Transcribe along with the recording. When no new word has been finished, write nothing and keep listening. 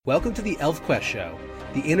Welcome to the ElfQuest Show,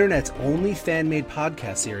 the internet's only fan-made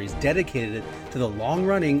podcast series dedicated to the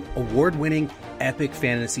long-running, award-winning, epic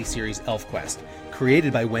fantasy series ElfQuest,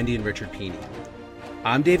 created by Wendy and Richard Pini.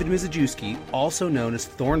 I'm David Mizajewski, also known as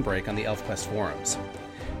Thornbreak on the ElfQuest forums.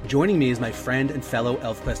 Joining me is my friend and fellow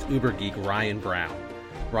ElfQuest uber geek, Ryan Brown.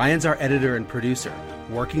 Ryan's our editor and producer,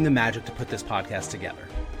 working the magic to put this podcast together.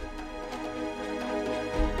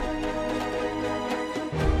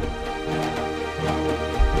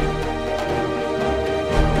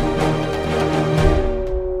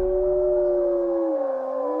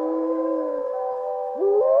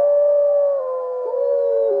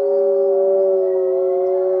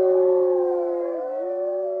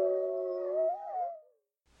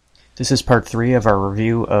 This is part 3 of our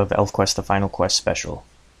review of ElfQuest The Final Quest Special.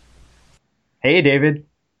 Hey, David.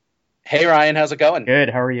 Hey, Ryan. How's it going? Good.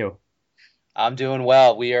 How are you? I'm doing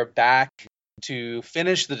well. We are back to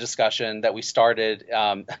finish the discussion that we started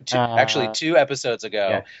actually 2 episodes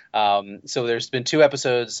ago. Yeah. So there's been 2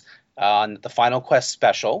 episodes on the Final Quest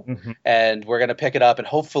Special, and we're going to pick it up and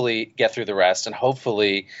hopefully get through the rest and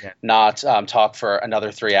hopefully not talk for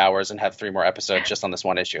another 3 hours and have 3 more episodes just on this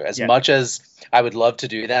one issue. As much as I would love to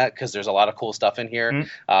do that, because there's a lot of cool stuff in here,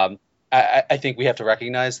 I think we have to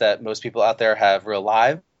recognize that most people out there have real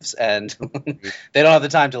lives and they don't have the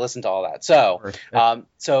time to listen to all that.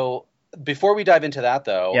 So before we dive into that,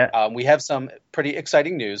 though, we have some pretty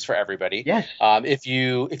exciting news for everybody. Yes. If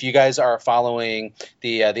you guys are following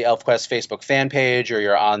the ElfQuest Facebook fan page or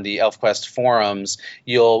you're on the ElfQuest forums,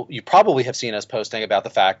 you probably have seen us posting about the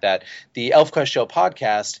fact that the ElfQuest Show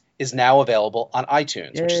podcast is now available on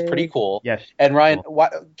iTunes, which is pretty cool. Yes. And Ryan, why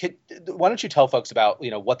don't you tell folks about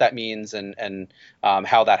what that means and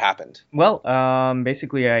how that happened? Well,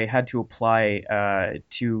 basically, I had to apply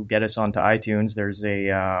to get us onto iTunes. There's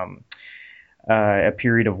a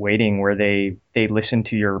period of waiting where they listen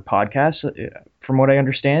to your podcast, from what I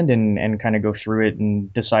understand, and kind of go through it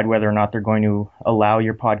and decide whether or not they're going to allow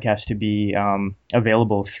your podcast to be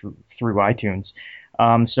available through iTunes.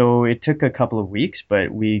 So it took a couple of weeks, but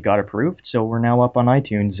we got approved. So we're now up on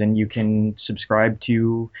iTunes, and you can subscribe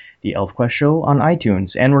to the ElfQuest Show on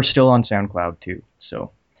iTunes, and we're still on SoundCloud too.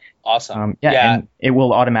 So awesome. And it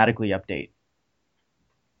will automatically update.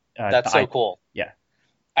 That's so cool. Yeah.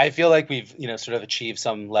 I feel like we've, sort of achieved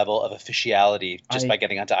some level of officiality just by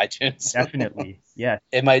getting onto iTunes. Definitely, yeah.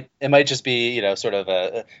 It might just be, sort of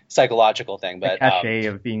a psychological thing, but the cachet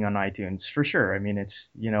of being on iTunes for sure. I mean, it's,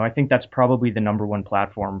 I think that's probably the number one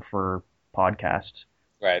platform for podcasts.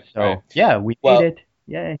 Right. So right. Yeah, we did it.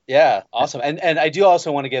 Yay. Yeah, awesome. And I do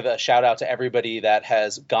also want to give a shout out to everybody that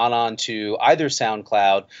has gone on to either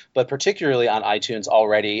SoundCloud, but particularly on iTunes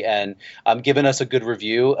already, and given us a good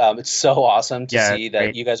review. It's so awesome to see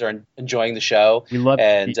that you guys are enjoying the show. We love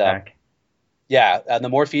feedback. And the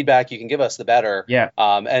more feedback you can give us, the better. Yeah.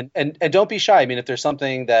 And don't be shy. I mean, if there's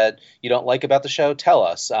something that you don't like about the show, tell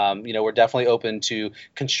us. We're definitely open to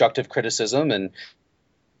constructive criticism and.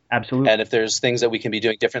 Absolutely. And if there's things that we can be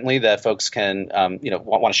doing differently that folks can,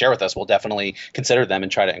 want to share with us, we'll definitely consider them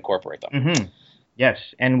and try to incorporate them. Mm-hmm. Yes,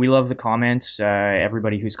 and we love the comments.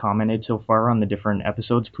 Everybody who's commented so far on the different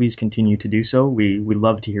episodes, please continue to do so. We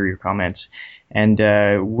love to hear your comments, and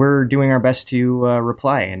we're doing our best to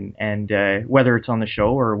reply. And whether it's on the show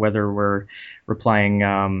or whether we're replying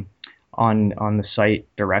on the site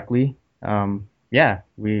directly,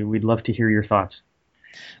 we'd love to hear your thoughts.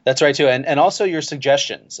 That's right too, and also your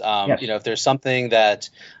suggestions. Yes. If there's something that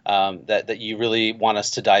you really want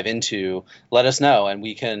us to dive into, let us know, and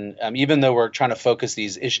we can. Even though we're trying to focus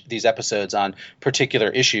these episodes on particular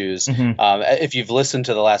issues, if you've listened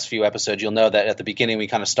to the last few episodes, you'll know that at the beginning we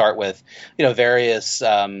kind of start with various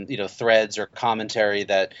threads or commentary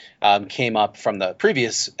that came up from the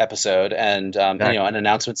previous episode, and and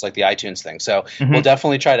announcements like the iTunes thing. So we'll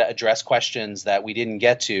definitely try to address questions that we didn't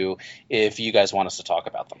get to if you guys want us to talk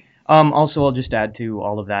about them. Also, I'll just add to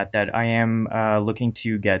all of that I am looking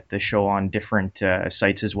to get the show on different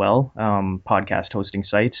sites as well, podcast hosting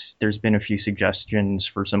sites. There's been a few suggestions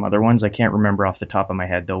for some other ones. I can't remember off the top of my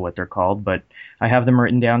head, though, what they're called, but I have them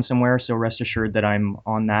written down somewhere, so rest assured that I'm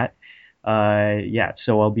on that.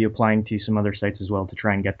 So I'll be applying to some other sites as well to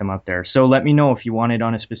try and get them up there. So let me know if you want it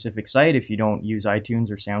on a specific site, if you don't use iTunes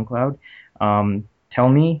or SoundCloud.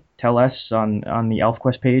 Tell us on the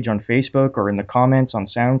ElfQuest page on Facebook or in the comments on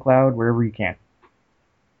SoundCloud, wherever you can.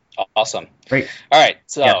 Awesome. Great. All right,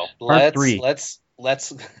 so yes, let's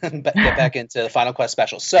let's get back into the Final Quest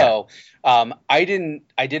special. So, I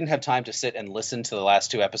didn't have time to sit and listen to the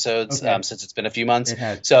last two episodes since it's been a few months.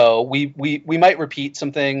 So we might repeat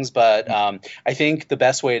some things, but I think the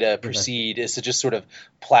best way to proceed is to just sort of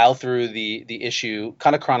plow through the issue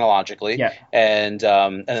kind of chronologically, and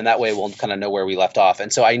then that way we'll kind of know where we left off.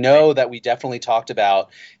 And so I know that we definitely talked about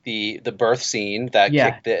the birth scene that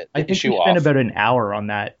kicked the I think issue we off. spent about an hour on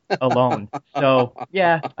that alone. So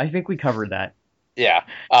I think we covered that. Yeah.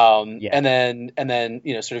 And then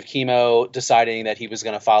sort of Chemo deciding that he was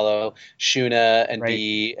going to follow Shuna and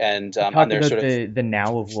Bee, and on their sort of the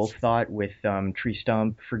now of Wolf Thought with Tree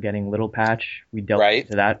Stump forgetting Little Patch. We dealt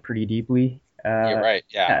into that pretty deeply. You're right.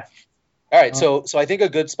 Yeah. All right. So I think a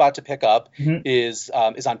good spot to pick up is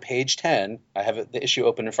on page 10. I have the issue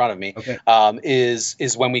open in front of me. Okay.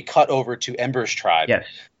 Is when we cut over to Ember's tribe. Yes.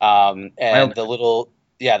 And the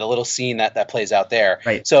little scene that plays out there.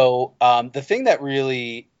 Right. So the thing that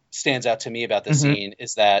really stands out to me about this scene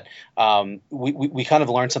is that we kind of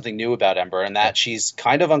learned something new about Ember, and that she's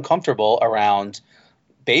kind of uncomfortable around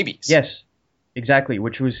babies. Yes, exactly,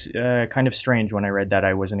 which was kind of strange when I read that.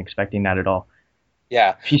 I wasn't expecting that at all.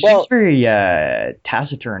 Yeah. She seems very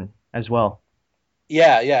taciturn as well.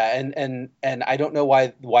 Yeah, and I don't know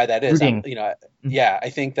why that is. I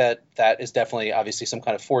think that is definitely obviously some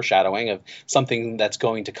kind of foreshadowing of something that's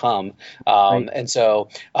going to come. And so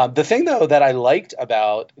the thing though that I liked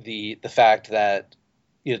about the fact that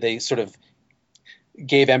they sort of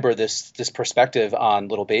gave Ember this perspective on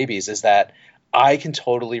little babies is that I can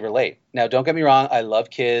totally relate. Now, don't get me wrong, I love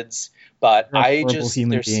kids, but I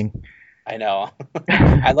know.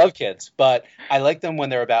 I love kids, but I like them when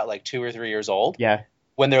they're about like 2 or 3 years old. Yeah.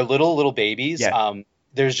 When they're little babies,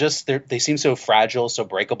 there's just they seem so fragile, so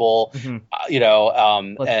breakable. Plus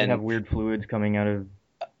and they have weird fluids coming out of.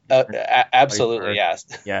 Absolutely, yes.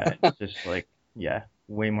 Yeah, it's just like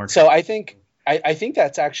way more. So I think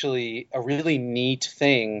that's actually a really neat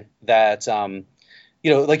thing that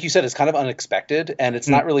like you said, it's kind of unexpected, and it's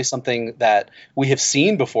not really something that we have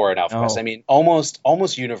seen before in ElfQuest. I mean,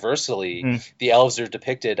 almost universally, the elves are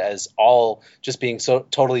depicted as all just being so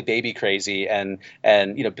totally baby crazy, and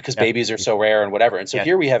because babies are so rare and whatever. And so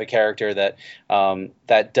here we have a character that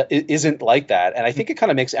isn't like that, and I think it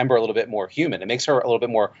kind of makes Ember a little bit more human. It makes her a little bit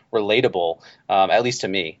more relatable, at least to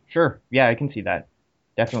me. Sure, yeah, I can see that.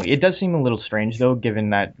 Definitely, it does seem a little strange though, given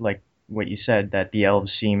that, like what you said, that the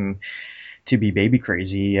elves seem to be baby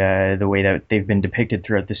crazy, the way that they've been depicted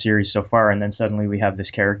throughout the series so far, and then suddenly we have this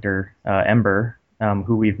character, Ember,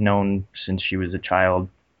 who we've known since she was a child,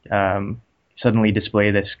 suddenly display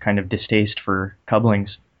this kind of distaste for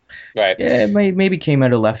couplings. Right. Yeah, it maybe came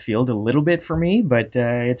out of left field a little bit for me, but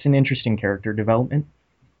it's an interesting character development.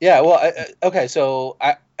 Yeah, well, okay, so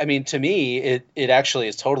I mean, to me, it actually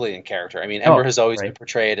is totally in character. I mean, Ember has always been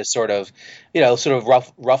portrayed as sort of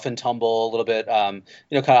rough and tumble, a little bit, kind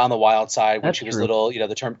of on the wild side when she was little.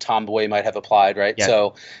 The term tomboy might have applied, right? Yeah.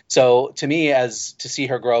 So to me, as to see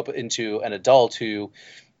her grow up into an adult who,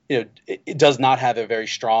 it does not have a very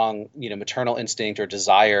strong, maternal instinct or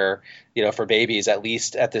desire, for babies, at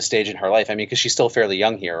least at this stage in her life. I mean, because she's still fairly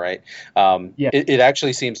young here, right? It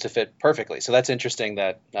actually seems to fit perfectly. So that's interesting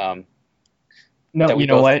that that we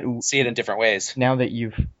both see it in different ways. Now that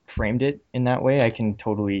you've framed it in that way, I can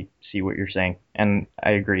totally see what you're saying, and I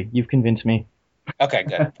agree. You've convinced me. Okay,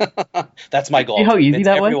 good. That's my goal. See how easy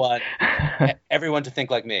that was? Everyone to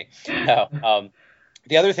think like me. No.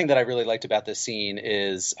 The other thing that I really liked about this scene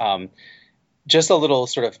is just a little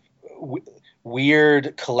sort of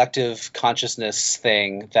weird collective consciousness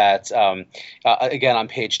thing that, again, on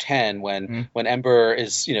page 10, when Ember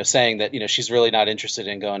is, saying that, she's really not interested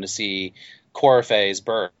in going to see Corafe's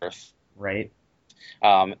birth. Right.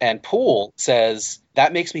 And Poole says,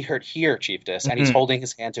 "That makes me hurt here, Chiefess," and he's holding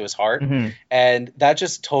his hand to his heart. And that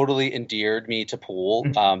just totally endeared me to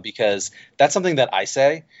Poole, because that's something that I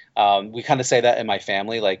say. We kind of say that in my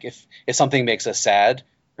family. Like if something makes us sad,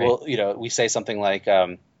 well, we say something like,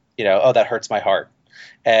 "Oh, that hurts my heart."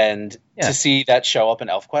 And to see that show up in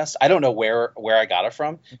ElfQuest, I don't know where I got it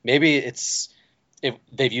from. Maybe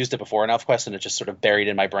they've used it before in ElfQuest and it just sort of buried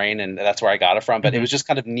in my brain, and that's where I got it from. But it was just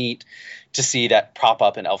kind of neat to see that prop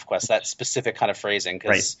up in ElfQuest, that specific kind of phrasing.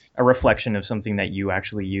 A reflection of something that you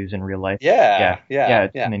actually use in real life. Yeah,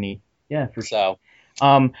 it's kind of neat. Yeah, for sure.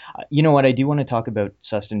 You know what? I do want to talk about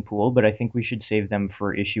Sust and Poole, but I think we should save them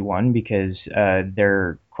for issue 1 because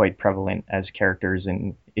they're quite prevalent as characters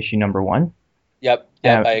in issue number 1. Yep.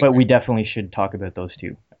 But we definitely should talk about those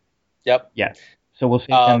two. Yep. Yeah. So we'll save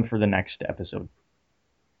them for the next episode.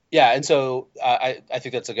 Yeah, and so I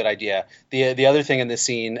think that's a good idea. The other thing in this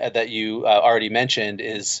scene that you already mentioned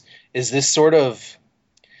is this sort of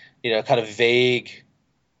kind of vague,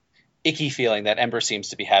 icky feeling that Ember seems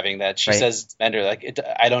to be having. That she Right. says, Ender, like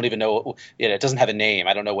I don't even know. It doesn't have a name.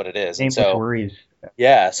 I don't know what it is. And Nameless so worries.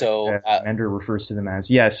 yeah, so Ender refers to them as.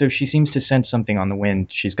 Yeah, so she seems to sense something on the wind.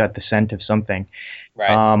 She's got the scent of something.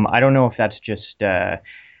 right. I don't know if that's just. I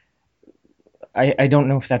don't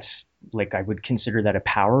know if that's like I would consider that a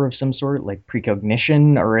power of some sort, like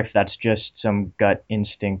precognition, or if that's just some gut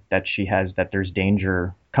instinct that she has that there's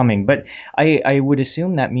danger coming. But I would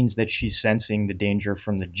assume that means that she's sensing the danger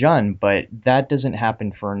from the Jun, but that doesn't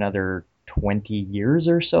happen for another 20 years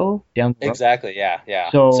or so down the road. Exactly. Yeah. Yeah.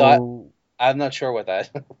 So I'm not sure what that.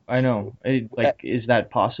 I know. Is that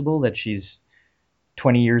possible that she's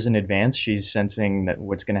 20 years in advance? She's sensing that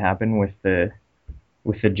what's going to happen with the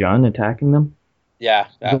Jun attacking them. Yeah.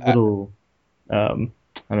 It's a little, I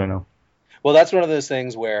don't know. Well, that's one of those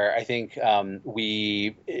things where I think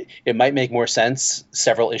it might make more sense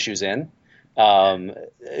several issues in.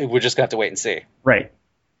 We're just gonna have to wait and see. Right.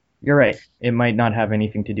 You're right. It might not have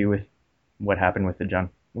anything to do with what happened with the Jun.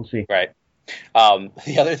 We'll see. Right.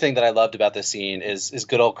 The other thing that I loved about this scene is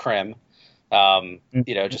good old Krim.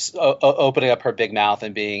 Just opening up her big mouth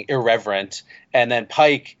and being irreverent, and then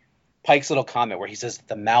Pike's little comment where he says,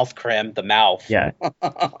 "The mouth, Krim, the mouth." Yeah.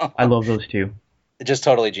 I love those two. Just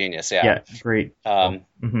totally genius. Yeah. Yeah, great. So,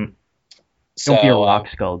 Don't be a rock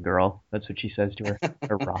skull, girl. That's what she says to her.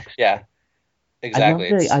 A rock skull. Yeah.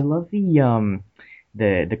 Exactly. I love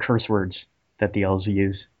the curse words that the elves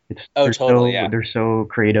use. Totally. Yeah. They're so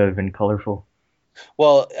creative and colorful.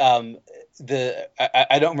 Well,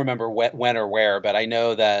 I don't remember when or where, but I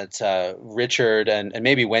know that Richard and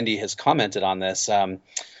maybe Wendy has commented on this.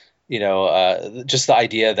 Just the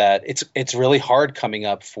idea that it's really hard coming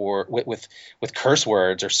up with curse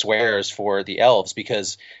words or swears for the elves,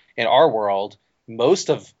 because in our world, most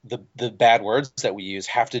of the bad words that we use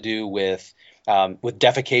have to do with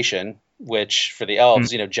defecation, which for the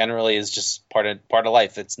elves, generally is just part of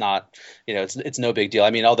life. It's not, it's no big deal.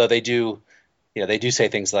 I mean, although they do say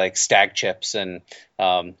things like stag chips and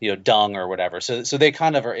dung or whatever. So they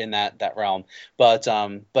kind of are in that realm. But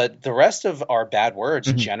the rest of our bad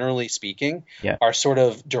words, generally speaking, are sort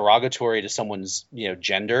of derogatory to someone's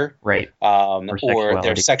gender, right, or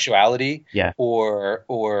their sexuality, or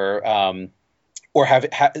have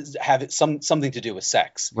it something to do with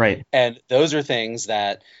sex, right? And those are things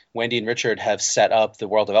that Wendy and Richard have set up the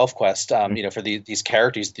world of ElfQuest, for these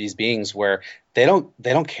characters, these beings, where they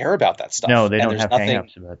don't care about that stuff. No, they don't have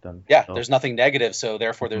hang-ups about them. Yeah, so. There's nothing negative, so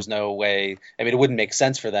therefore there's no way. I mean, it wouldn't make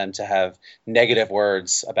sense for them to have negative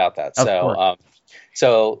words about that.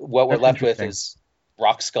 So what we're left with is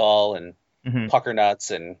rock skull and pucker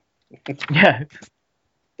nuts and yeah.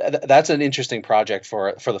 That's an interesting project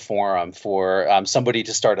for the forum, for somebody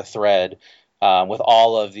to start a thread with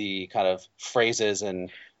all of the kind of phrases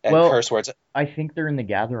and curse words. I think they're in the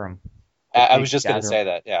Gatherum. I was just going to say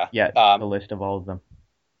that. Yeah. Yeah. The list of all of them.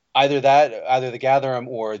 Either the Gatherum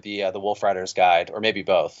or the Wolf Rider's Guide, or maybe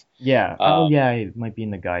both. Yeah. It might be in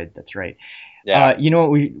the guide. That's right. Yeah.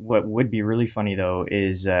 What would be really funny though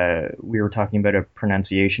is we were talking about a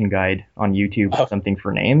pronunciation guide on YouTube, something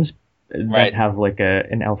for names. That have like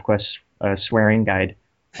an ElfQuest swearing guide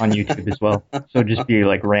on YouTube as well. So just be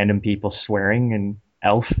like random people swearing and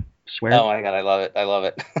elf swear. Oh my god, I love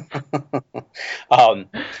it. All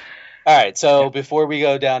right, so before we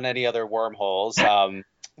go down any other wormholes,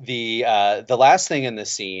 the last thing in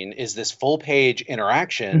this scene is this full page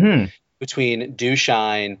interaction between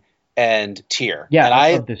Dewshine and Tyr. Yeah, and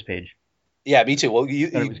I love this page. Yeah, me too. Well, you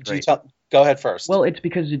go ahead first. Well, it's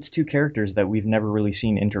because it's two characters that we've never really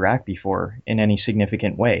seen interact before in any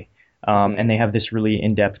significant way. And they have this really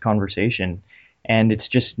in-depth conversation. And it's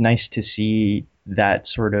just nice to see that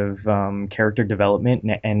sort of character development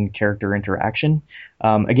and character interaction.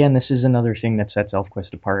 Again, this is another thing that sets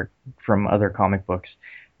ElfQuest apart from other comic books,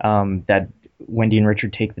 that Wendy and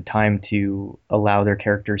Richard take the time to allow their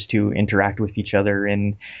characters to interact with each other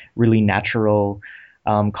in really natural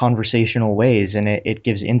conversational ways, and it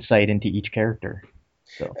gives insight into each character.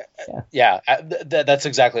 So that's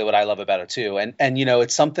exactly what I love about it too. And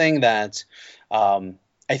it's something that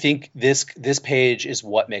I think this page is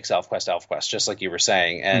what makes ElfQuest, just like you were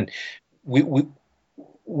saying. And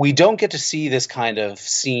we don't get to see this kind of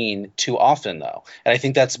scene too often, though, and I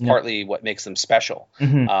think that's partly what makes them special.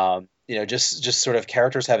 Just sort of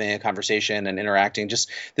characters having a conversation and interacting.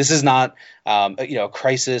 This is not a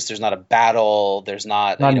crisis. There's not a battle. There's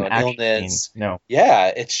not an illness. Scene. No.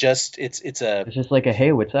 Yeah, it's just like a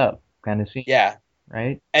hey, what's up kind of scene. Yeah.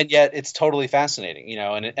 right? And yet it's totally fascinating,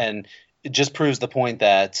 and it just proves the point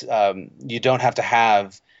that you don't have to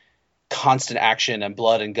have constant action and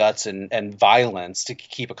blood and guts and violence to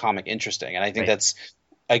keep a comic interesting. And I think Right. that's,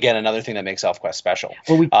 again, another thing that makes ElfQuest special.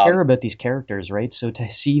 Well, we care about these characters, right? So to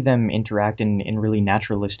see them interact in really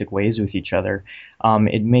naturalistic ways with each other,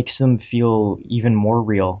 it makes them feel even more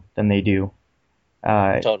real than they do.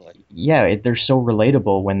 Totally. Yeah, they're so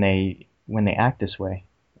relatable when they act this way.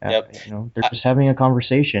 Yep. They're just having a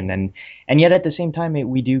conversation, and yet at the same time,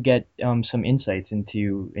 we do get some insights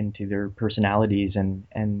into their personalities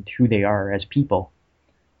and who they are as people.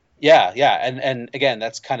 Yeah, yeah, and again,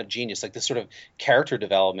 that's kind of genius, like this sort of character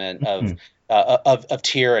development of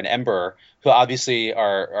Tyr and Ember, who obviously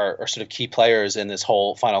are sort of key players in this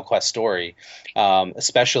whole Final Quest story,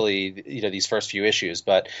 especially these first few issues.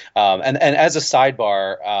 But and as a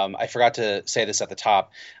sidebar, I forgot to say this at the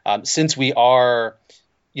top, since we are.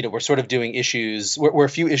 We're sort of doing issues. We're a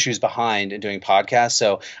few issues behind in doing podcasts,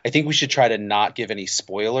 so I think we should try to not give any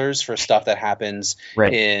spoilers for stuff that happens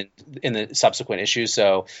in the subsequent issues.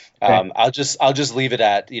 So I'll just leave it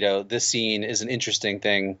at this scene is an interesting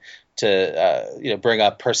thing to bring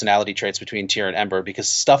up personality traits between Tyr and Ember because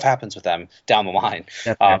stuff happens with them down the line.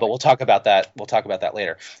 But we'll talk about that. We'll talk about that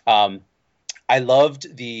later. I loved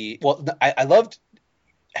I loved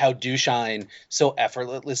how Dewshine so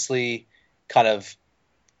effortlessly kind of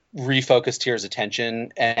refocus Tyr's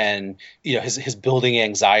attention and his building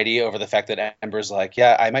anxiety over the fact that Ember's like,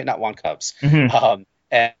 yeah, I might not want cubs. Mm-hmm.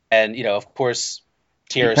 And of course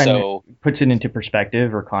Tyr puts it into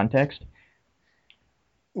perspective or context.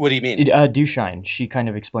 What do you mean? Dewshine, she kind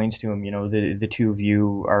of explains to him, the two of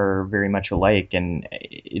you are very much alike, and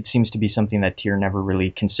it seems to be something that Tyr never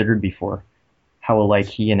really considered before, how alike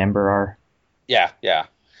he and Ember are. Yeah.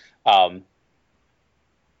 And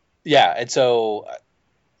so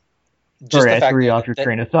just sorry, I threw you off your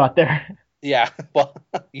train of thought there. Yeah, well,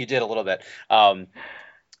 you did a little bit. No,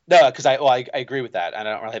 because I agree with that, and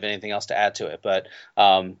I don't really have anything else to add to it. But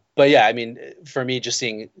yeah, I mean, for me, just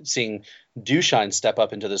seeing Dewshine step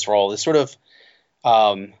up into this role is sort of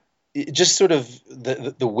just sort of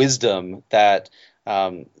the wisdom that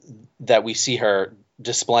we see her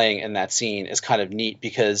displaying in that scene is kind of neat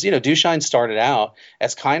because Dewshine started out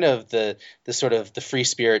as kind of the sort of the free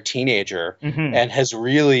spirit teenager, and has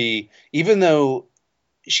really, even though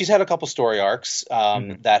she's had a couple story arcs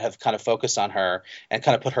that have kind of focused on her and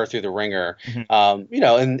kind of put her through the ringer,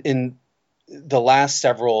 in the last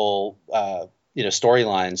several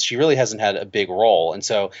storylines, she really hasn't had a big role, and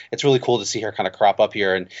so it's really cool to see her kind of crop up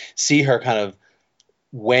here and see her kind of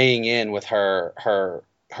weighing in with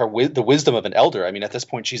the wisdom of an elder. I mean, at this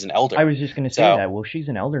point, she's an elder. I was just going to say that. Well, she's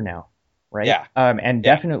an elder now, right? Yeah. And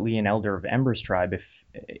definitely an elder of Ember's tribe.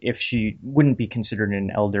 If she wouldn't be considered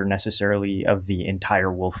an elder necessarily of the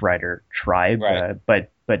entire Wolf Rider tribe, right.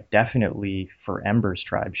 But definitely for Ember's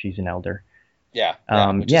tribe, she's an elder. Yeah.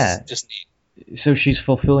 Which is just neat. So she's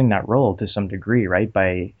fulfilling that role to some degree, right?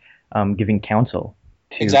 By giving counsel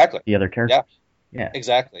to the other characters. Yeah.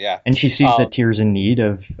 Exactly. Yeah. And she sees that Tyr's in need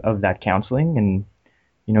of that counseling, and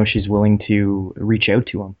she's willing to reach out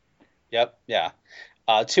to him. Yep. Yeah.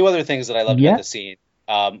 Two other things that I loved about the scene.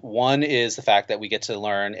 One is the fact that we get to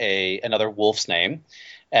learn another wolf's name,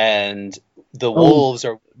 and the wolves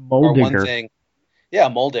are one thing. Yeah,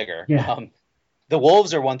 Moledigger. Yeah. The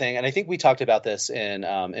wolves are one thing, and I think we talked about this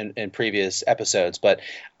in previous episodes. But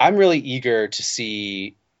I'm really eager to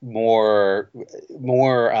see more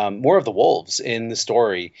of the wolves in the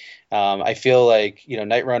story. I feel like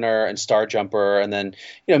Night Runner and Star Jumper, and then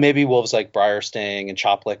maybe wolves like Briarsting and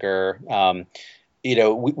Choplicker.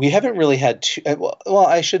 We haven't really had well,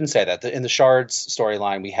 I shouldn't say that. In the Shards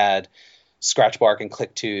storyline, we had Scratchbark and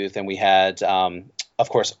Clicktooth, and we had of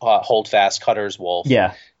course Holdfast, Cutter's wolf.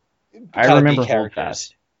 Yeah, I remember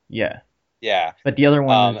Holdfast. Yeah. Yeah, but the other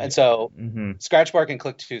one, and so Scratchbark and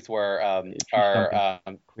Clicktooth are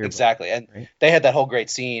exactly, and they had that whole great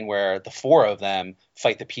scene where the four of them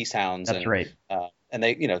fight the Peace Hounds. That's right. And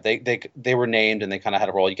they were named and they kind of had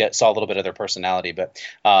a role. You saw a little bit of their personality, but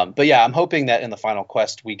yeah, I'm hoping that in the final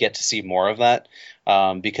quest we get to see more of that,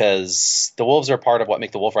 because the wolves are part of what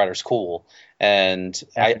make the Wolf Riders cool. And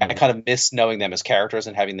I kind of miss knowing them as characters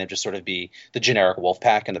and having them just sort of be the generic wolf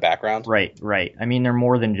pack in the background. Right. I mean, they're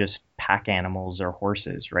more than just pack animals or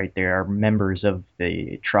horses, right? They are members of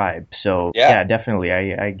the tribe. So yeah definitely,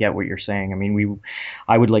 I get what you're saying. I mean,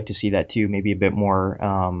 I would like to see that too. Maybe a bit more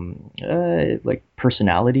like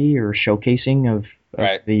personality or showcasing of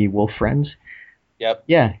the wolf friends. Yep.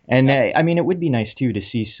 Yeah, and I mean, it would be nice too to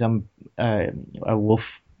see some a wolf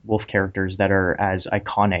wolf characters that are as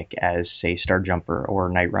iconic as, say, Starjumper or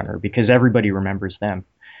Night Runner, because everybody remembers them.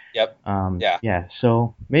 Yep. Yeah. Yeah.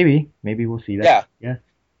 So maybe we'll see that. Yeah. Yeah.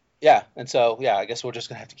 Yeah. And so, yeah, I guess we're just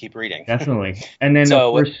gonna have to keep reading. Definitely. And then, of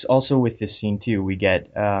So, course, also with this scene too, we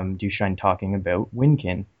get Dushan talking about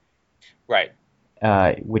Winkin, right.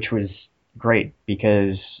 which was great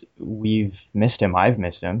because we've missed him. I've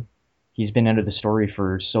missed him. He's been out of the story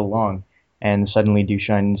for so long, and suddenly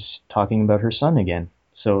Dushan's talking about her son again.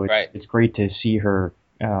 So it's great to see her,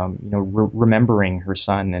 remembering her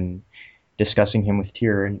son and discussing him with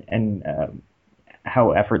Tyr, and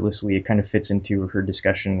how effortlessly it kind of fits into her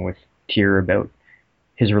discussion with Tyr about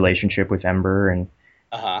his relationship with Ember, and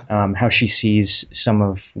how she sees some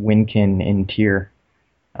of Winkin in Tyr,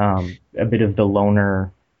 a bit of the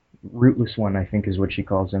loner, rootless one, I think is what she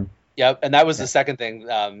calls him. Yep, and that was the second thing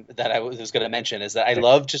that I was going to mention, is that I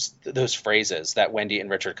love just those phrases that Wendy and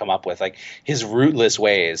Richard come up with, like his rootless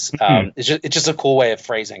ways. It's just a cool way of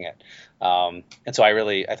phrasing it, and so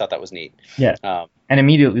I thought that was neat. Yeah, and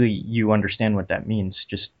immediately you understand what that means,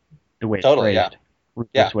 just the way it's phrased. Yeah.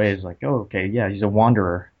 Rootless way is like, oh, okay, yeah, he's a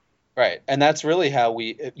wanderer. Right, and that's really how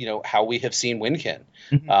we have seen Winkin.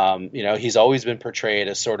 He's always been portrayed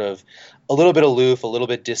as sort of a little bit aloof, a little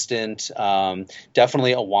bit distant,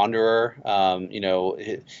 definitely a wanderer.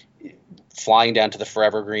 Flying down to the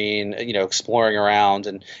Forever Green, exploring around,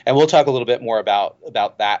 and we'll talk a little bit more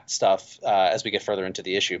about that stuff as we get further into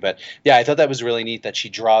the issue. But yeah, I thought that was really neat that she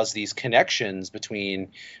draws these connections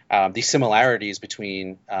between these similarities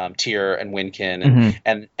between Tyr and Winkin,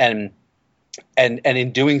 and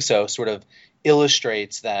in doing so, sort of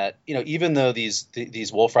illustrates that even though these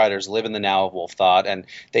wolf riders live in the now of wolf thought, and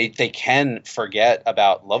they can forget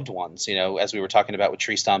about loved ones, as we were talking about with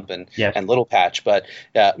Tree Stump and Little Patch, but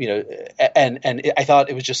and I thought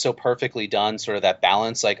it was just so perfectly done, sort of that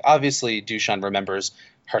balance. Like, obviously Dushan remembers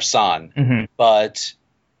her son, but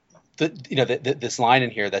this line in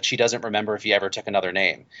here that she doesn't remember if he ever took another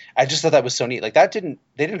name. I just thought that was so neat. Like, they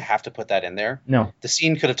didn't have to put that in there. No, the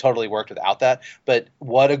scene could have totally worked without that. But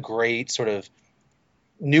what a great sort of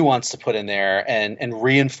nuance to put in there, and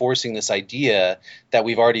reinforcing this idea that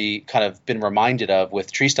we've already kind of been reminded of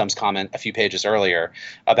with Tree Stump's comment a few pages earlier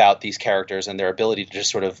about these characters and their ability to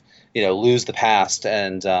just sort of lose the past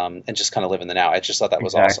and just kind of live in the now. I just thought that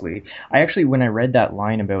was awesome. I actually, when I read that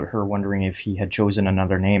line about her wondering if he had chosen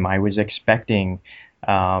another name, I was expecting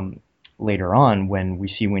later on, when we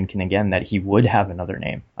see Winkin again, that he would have another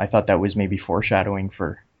name. I thought that was maybe foreshadowing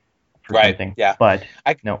for something. Yeah, but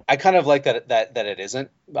no, I kind of like that it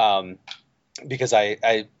isn't, because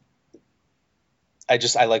I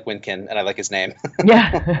like Winkin and I like his name.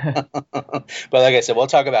 Yeah. But like I said, we'll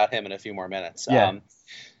talk about him in a few more minutes. Yeah.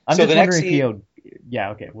 I'm so just the next wondering scene,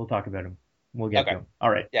 okay, we'll talk about him. We'll get to him. All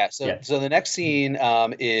right. Yeah. So the next scene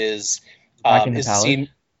is back in the is palace. The scene.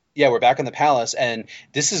 Yeah, we're back in the palace, and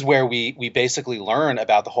this is where we basically learn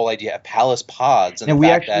about the whole idea of palace pods. And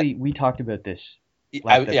we talked about this.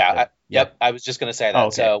 I was just going to say that. Oh,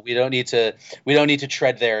 okay. So we don't need to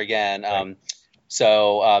tread there again. Right.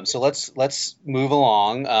 So let's move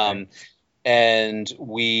along. Right. And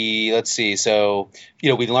let's see. So,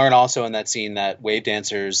 we learn also in that scene that wave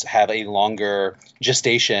dancers have a longer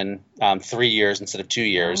gestation, 3 years instead of 2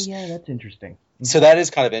 years. Oh, yeah, that's interesting. So that is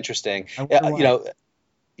kind of interesting.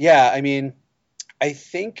 Yeah, I mean, I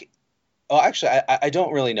think. Well, actually, I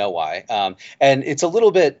don't really know why. And it's a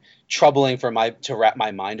little bit troubling to wrap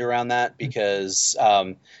my mind around that, because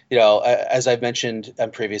as I've mentioned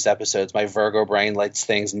in previous episodes, my Virgo brain likes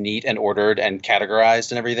things neat and ordered and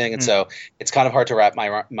categorized and everything, and so it's kind of hard to wrap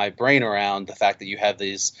my brain around the fact that you have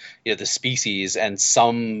these the species, and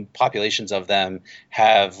some populations of them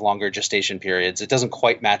have longer gestation periods. It doesn't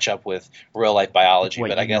quite match up with real life biology,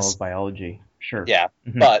 but I guess biology, sure. Yeah,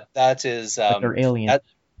 but that is but they're aliens.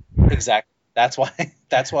 Exactly. That's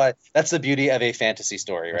the beauty of a fantasy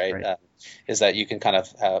story, right? Is that you can kind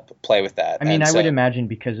of play with that. I mean, I would imagine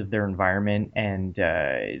because of their environment and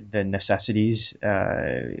the necessities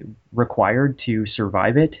required to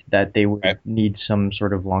survive it, that they would need some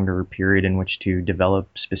sort of longer period in which to develop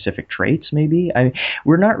specific traits, maybe.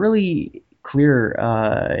 We're not really clear.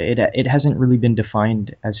 It hasn't really been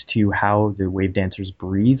defined as to how the wave dancers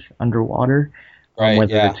breathe underwater.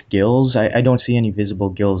 Whether it's gills. I don't see any visible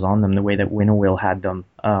gills on them the way that Winnowill had them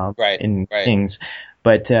in Kings.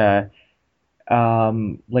 But who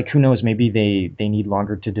knows, maybe they need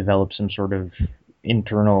longer to develop some sort of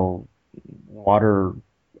internal water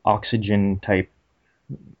oxygen type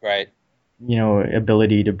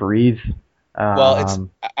ability to breathe. Well,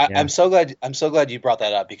 Yeah. I'm so glad you brought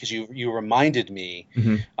that up because you reminded me,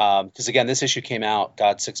 because again, this issue came out,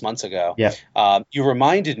 God, 6 months ago. Yeah. You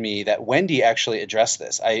reminded me that Wendy actually addressed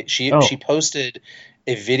this. She Oh. posted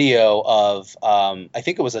a video of, I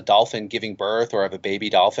think it was a dolphin giving birth or of a baby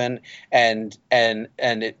dolphin, and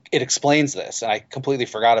it explains this, and I completely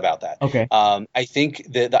forgot about that. Okay. I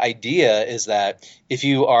think the idea is that if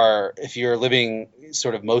you're living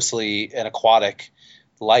sort of mostly an aquatic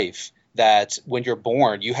life, that when you're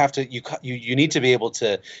born, you have to you need to be able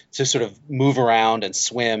to sort of move around and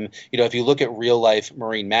swim. If you look at real life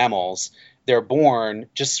marine mammals, they're born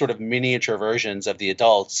just sort of miniature versions of the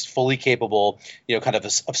adults, fully capable, kind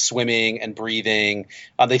of swimming and breathing.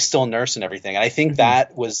 They still nurse and everything. And I think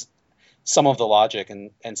that was some of the logic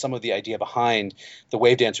and some of the idea behind the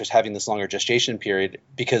wave dancers having this longer gestation period,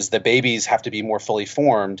 because the babies have to be more fully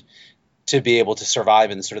formed to be able to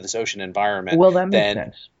survive in sort of this ocean environment. Well, that makes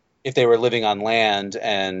sense. If they were living on land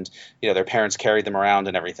and their parents carried them around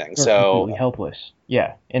and everything. They're so completely helpless.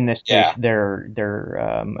 Yeah. In this case, they're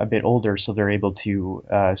a bit older, so they're able to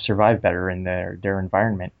survive better in their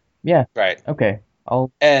environment. Yeah. Right. Okay.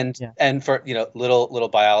 And for little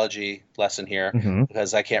biology lesson here,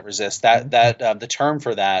 because I can't resist that the term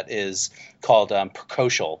for that is called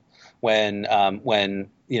precocial. When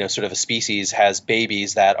sort of a species has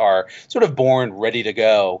babies that are sort of born ready to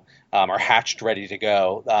go, or hatched ready to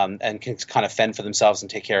go, and can kind of fend for themselves and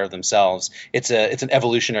take care of themselves. It's an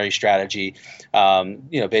evolutionary strategy,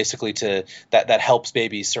 basically that helps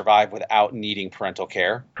babies survive without needing parental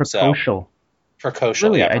care. Precocial. Precocial.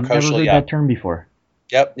 Really? Yeah, I've never heard that term before.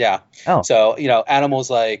 Yep. Yeah. Oh. So animals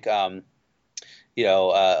like a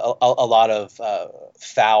lot of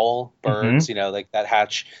fowl birds, like that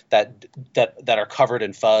hatch that are covered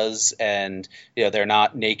in fuzz, and they're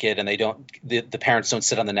not naked, and the parents don't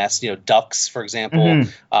sit on the nest. Ducks, for example.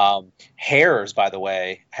 Hares, by the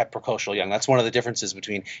way, have precocial young. That's one of the differences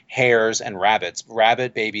between hares and rabbits.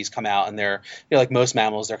 Rabbit babies come out and they're like most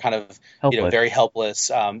mammals, they're kind of helpless. Very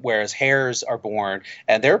helpless, whereas hares are born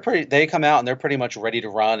and they come out and they're pretty much ready to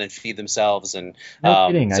run and feed themselves. And no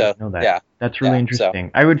kidding, I didn't know that. Yeah, that's really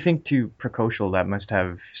interesting. I would think to precocial that must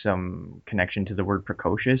have some connection to the word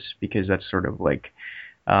precocious, because that's sort of like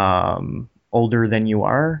older than you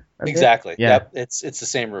are. Exactly. Yeah. Yep. It's the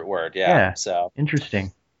same root word. Yeah. So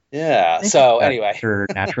interesting. Yeah. So anyway, for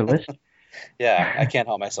naturalist. Yeah, I can't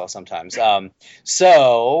help myself sometimes.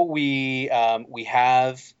 So we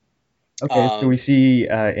have. Okay, so we see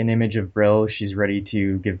an image of Brill. She's ready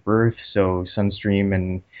to give birth. So Sunstream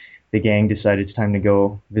and the gang decide it's time to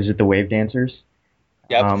go visit the wave dancers.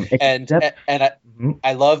 Yep.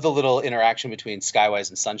 I love the little interaction between Skywise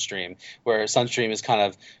and Sunstream, where Sunstream is kind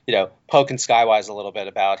of, poking Skywise a little bit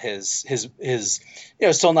about his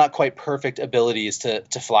still not quite perfect abilities to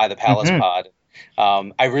fly the Palace Pod.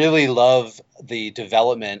 I really love the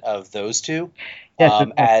development of those two,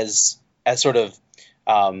 as sort of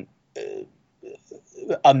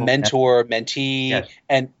a mentor mentee,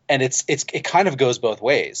 and it kind of goes both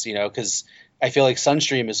ways, because I feel like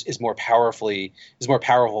Sunstream is more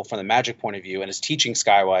powerful from the magic point of view, and is teaching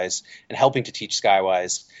Skywise and helping to teach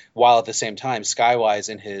Skywise, while at the same time Skywise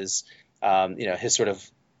in his his sort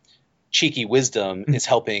of cheeky wisdom is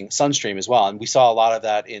helping Sunstream as well. And we saw a lot of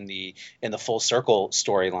that in the Full Circle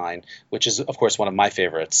storyline, which is of course one of my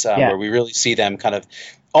favorites, where we really see them kind of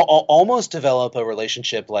almost develop a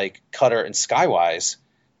relationship like Cutter and Skywise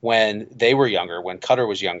when they were younger, when Cutter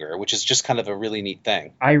was younger, which is just kind of a really neat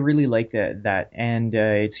thing. I really like that. And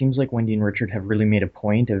it seems like Wendy and Richard have really made a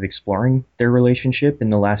point of exploring their relationship in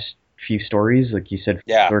the last few stories, like you said,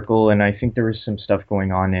 Full Circle, and I think there was some stuff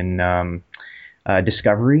going on in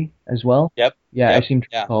Discovery as well. Yep. I seem to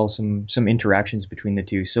recall some interactions between the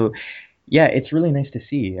two. So yeah, it's really nice to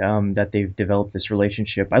see that they've developed this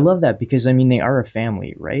relationship. I love that because, I mean, they are a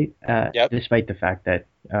family, right? Despite the fact that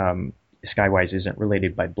Skywise isn't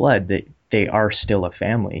related by blood, they are still a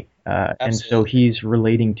family. And so he's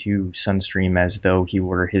relating to Sunstream as though he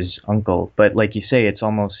were his uncle. But like you say, it's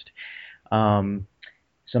almost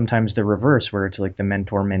sometimes the reverse, where it's like the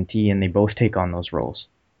mentor-mentee and they both take on those roles.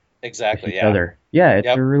 Exactly, each other. Yeah, it's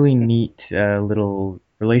a really neat little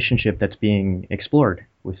relationship that's being explored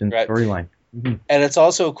within the storyline. And it's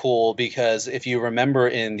also cool because if you remember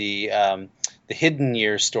in the Hidden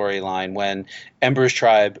Years storyline, when Ember's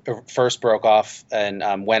tribe first broke off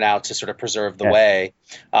and went out to sort of preserve the way,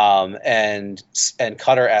 and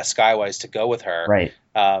Cutter asked Skywise to go with her, right?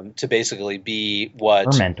 To basically be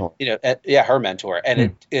what her mentor, her mentor,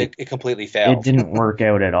 and it completely failed. It didn't work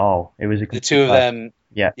out at all. It was the two of them.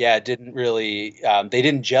 Yeah, it didn't really, they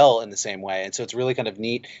didn't gel in the same way. And so it's really kind of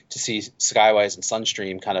neat to see Skywise and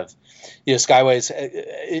Sunstream kind of, Skywise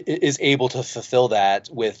is able to fulfill that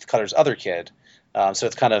with Cutter's other kid. So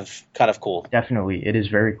it's kind of cool. Definitely. It is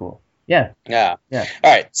very cool. Yeah. Yeah. Yeah.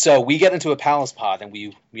 All right. So we get into a palace pod and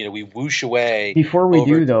we whoosh away. Before we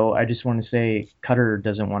do, though, I just want to say Cutter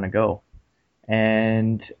doesn't want to go.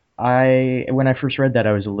 And when I first read that,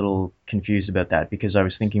 I was a little confused about that because I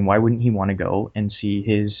was thinking, why wouldn't he want to go and see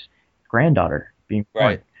his granddaughter being born?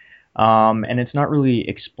 Right. And it's not really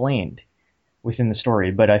explained within the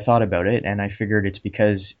story, but I thought about it and I figured it's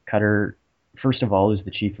because Cutter, first of all, is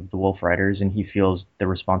the chief of the Wolf Riders and he feels the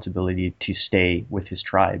responsibility to stay with his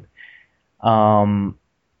tribe. And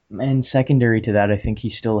secondary to that, I think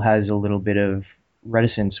he still has a little bit of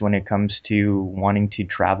reticence when it comes to wanting to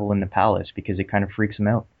travel in the palace because it kind of freaks him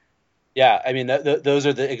out. Yeah, I mean, those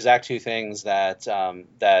are the exact two things that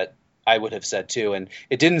I would have said too, and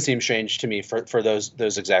it didn't seem strange to me for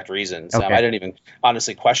those exact reasons. Okay. I didn't even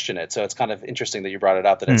honestly question it, so it's kind of interesting that you brought it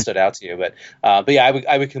up, that it stood out to you. But yeah,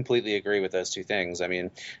 I would completely agree with those two things. I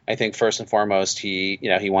mean, I think first and foremost, he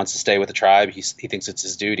wants to stay with the tribe. He thinks it's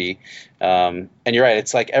his duty. And you're right.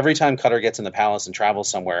 It's like every time Cutter gets in the palace and travels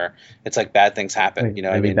somewhere, it's like bad things happen.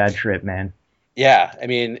 Really bad trip, man. Yeah, I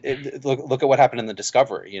mean, look at what happened in the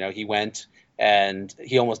Discovery. He went and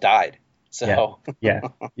he almost died. So yeah.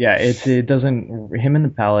 It doesn't. Him and the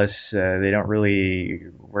palace, they don't really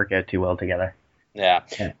work out too well together. Yeah.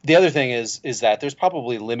 The other thing is that there's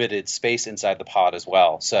probably limited space inside the pod as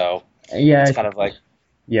well. So it's kind of like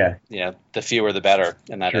the fewer the better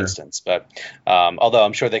in that instance. But although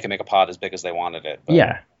I'm sure they can make a pod as big as they wanted it. But.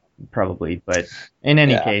 Yeah, probably. But in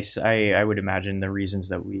any case, I would imagine the reasons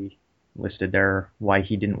that we listed there why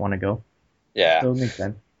he didn't want to go. Yeah. So it makes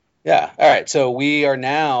sense. Yeah. All right. So we are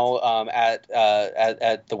now at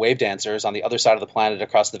the Wave Dancers on the other side of the planet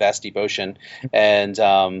across the vast deep ocean. And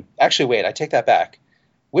actually, wait, I take that back.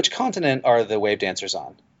 Which continent are the Wave Dancers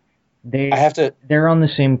on? They're on the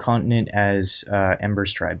same continent as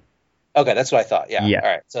Ember's tribe. Okay, that's what I thought. Yeah. All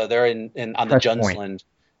right. So they're on the Junsland.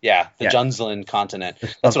 Yeah, the Junsland continent.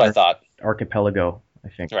 That's what I thought. Archipelago, I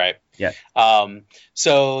think. Right. Yeah.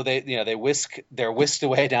 So they're whisked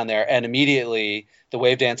away down there, and immediately the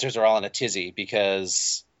Wave Dancers are all in a tizzy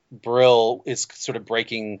because Brill is sort of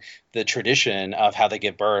breaking the tradition of how they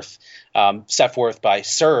give birth, set forth by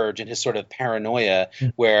Surge and his sort of paranoia,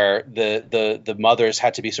 where the mothers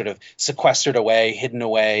had to be sort of sequestered away, hidden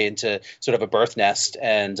away into sort of a birth nest,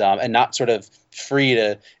 and not sort of free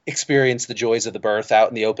to experience the joys of the birth out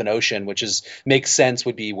in the open ocean, which makes sense,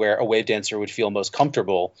 would be where a wave dancer would feel most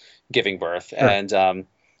comfortable giving birth. Sure.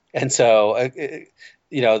 And so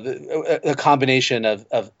the combination of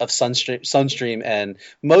Sunstream and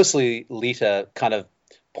mostly Leetah kind of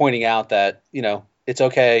pointing out that it's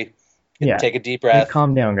okay, take a deep breath,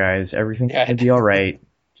 calm down, guys, everything's gonna be all right,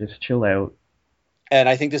 just chill out. And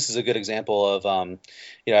I think this is a good example of,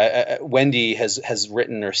 Wendy has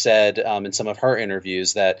written or said in some of her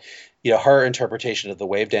interviews that, her interpretation of the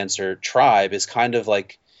Wave Dancer tribe is kind of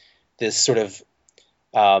like this sort of,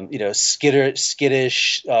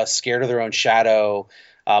 skittish, scared of their own shadow,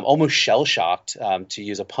 almost shell-shocked, to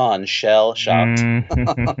use a pun, shell-shocked.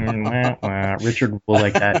 Richard will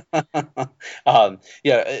like that.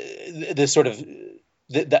 This sort of,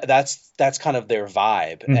 that's kind of their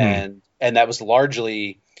vibe. And that was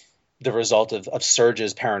largely the result of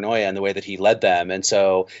Surge's paranoia and the way that he led them. And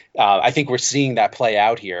so I think we're seeing that play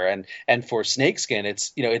out here. And for Snakeskin,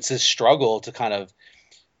 it's a struggle to kind of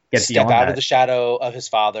step out of the shadow of his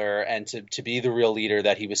father and to be the real leader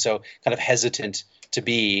that he was so kind of hesitant to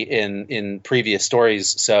be in previous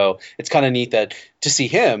stories. So it's kind of neat that to see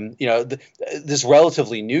him, this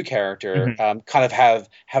relatively new character kind of have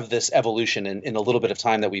this evolution in a little bit of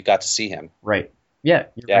time that we've got to see him. Right. Yeah.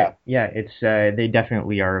 Right. Yeah. It's they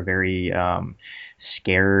definitely are a very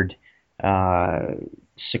scared,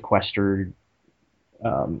 sequestered,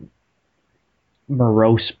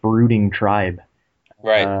 morose, brooding tribe.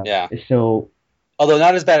 Right. Yeah. So, although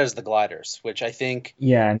not as bad as the Gliders, which I think.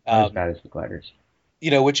 Yeah, not as bad as the Gliders.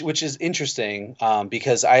 Which is interesting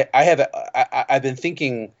because I've been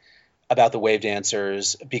thinking about the Wave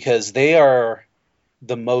Dancers because they are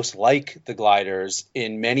the most like the Gliders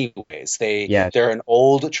in many ways. They're an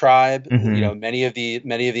old tribe. Many of the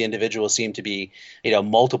individuals seem to be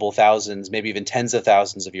multiple thousands, maybe even tens of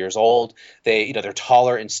thousands of years old. They're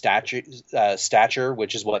taller in stature,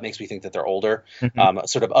 which is what makes me think that they're older,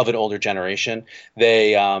 sort of an older generation.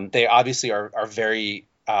 They obviously are very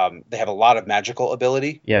they have a lot of magical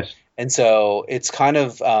ability. Yes. And so it's kind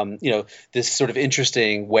of this sort of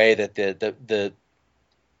interesting way that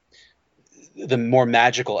the more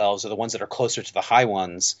magical elves, or the ones that are closer to the high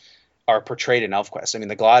ones, are portrayed in ElfQuest. I mean,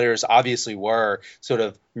 the gliders obviously were sort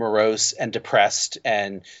of morose and depressed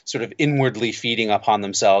and sort of inwardly feeding upon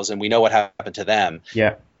themselves, and we know what happened to them.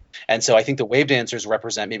 Yeah. And so I think the wave dancers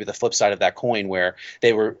represent maybe the flip side of that coin, where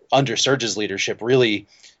they were under Surge's leadership really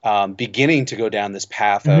beginning to go down this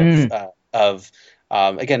path of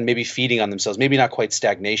again, maybe feeding on themselves, maybe not quite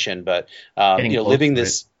stagnation, but living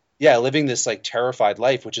this like terrified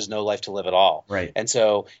life, which is no life to live at all. Right. And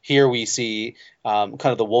so here we see kind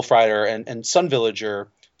of the Wolf Rider and Sun Villager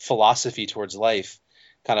philosophy towards life,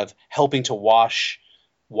 kind of helping to wash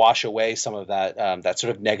away some of that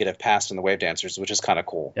sort of negative past in the wave dancers, which is kind of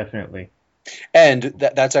cool. Definitely. And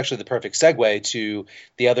that's actually the perfect segue to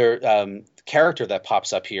the other character that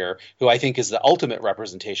pops up here, who I think is the ultimate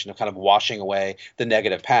representation of kind of washing away the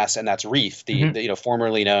negative past, and that's Reef, the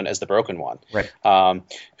formerly known as the Broken One, right?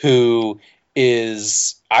 Who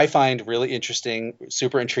is, I find, really interesting,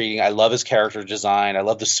 super intriguing. I love his character design. I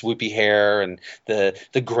love the swoopy hair and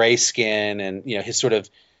the gray skin, and his sort of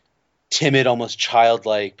timid, almost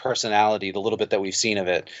childlike personality, the little bit that we've seen of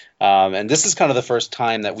it. And this is kind of the first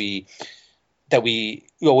time that we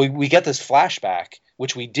get this flashback,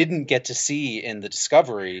 which we didn't get to see in the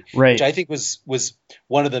Discovery, right. Which I think was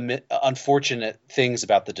one of the unfortunate things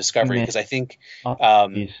about the Discovery, because I think, I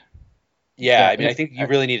mean, I think you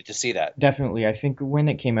really needed to see that. Definitely. I think when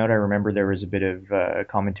it came out, I remember there was a bit of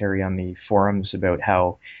commentary on the forums about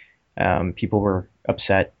how people were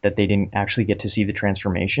upset that they didn't actually get to see the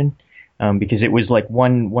transformation. Because it was like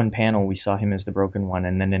one panel we saw him as the Broken One,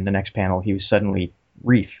 and then in the next panel he was suddenly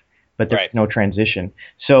Reef, but there's no transition.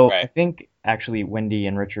 So I think actually Wendy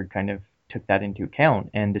and Richard kind of took that into account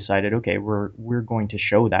and decided, okay, we're going to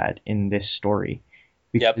show that in this story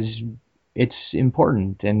because it's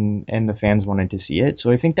important, and the fans wanted to see it.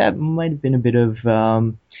 So I think that might have been a bit of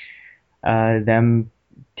them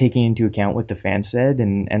taking into account what the fans said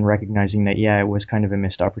and recognizing that it was kind of a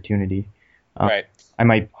missed opportunity. Right.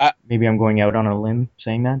 Maybe I'm going out on a limb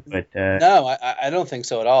saying that, but no, I don't think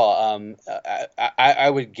so at all. I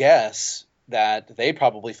would guess that they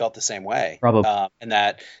probably felt the same way, and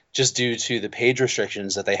that just due to the page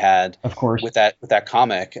restrictions that they had, of course, with that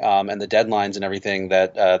comic, and the deadlines and everything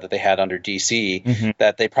that they had under DC,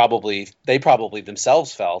 that they probably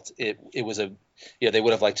themselves felt it was they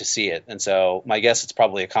would have liked to see it, and so my guess it's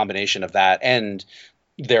probably a combination of that and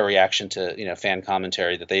their reaction to fan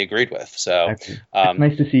commentary that they agreed with. So it's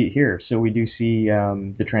nice to see it here. So we do see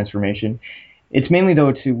the transformation. It's mainly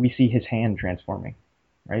though we see his hand transforming,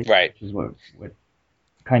 right? Right. Which is what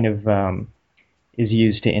kind of is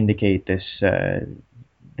used to indicate this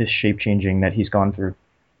shape changing that he's gone through.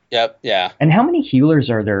 Yep. Yeah. And how many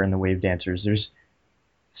healers are there in the Wave Dancers? There's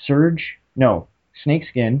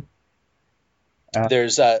Snakeskin.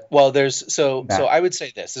 So I would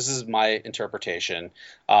say this is my interpretation.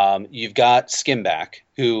 You've got Skimback,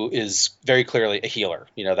 who is very clearly a healer.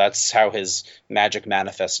 That's how his magic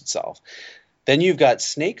manifests itself. Then you've got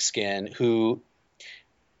Snakeskin, who,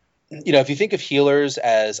 if you think of healers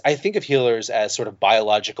I think of healers as sort of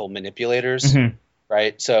biological manipulators,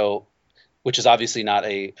 right? So, which is obviously not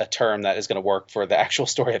a term that is going to work for the actual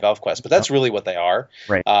story of ElfQuest, but that's really what they are.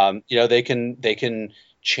 Right. They can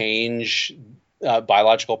change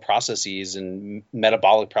biological processes and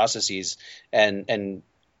metabolic processes and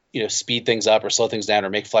speed things up or slow things down or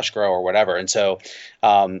make flesh grow or whatever. And so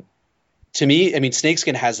to me, I mean,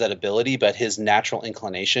 Snakeskin has that ability, but his natural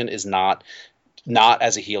inclination is not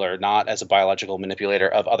as a healer, not as a biological manipulator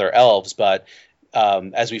of other elves, but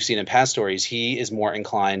as we've seen in past stories, he is more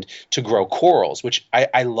inclined to grow corals, which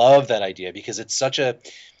I love that idea because it's such a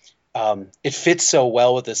it fits so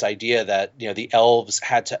well with this idea that the elves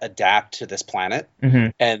had to adapt to this planet,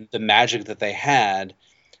 and the magic that they had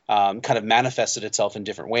kind of manifested itself in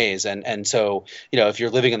different ways. And so if you're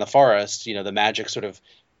living in the forest, the magic sort of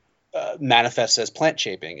manifests as plant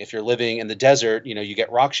shaping. If you're living in the desert, you get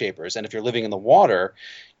rock shapers, and if you're living in the water,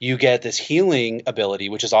 you get this healing ability,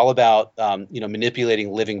 which is all about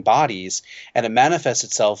manipulating living bodies, and it manifests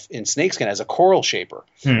itself in Snakeskin as a coral shaper,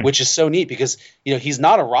 which is so neat because he's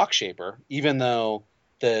not a rock shaper, even though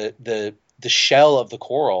the shell of the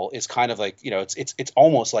coral is kind of like it's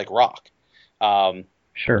almost like rock.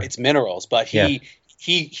 Sure, it's minerals, but he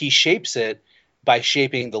shapes it by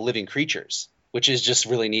shaping the living creatures, which is just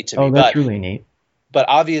really neat to me. Oh, that's really neat. But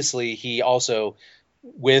obviously, he also,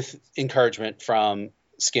 with encouragement from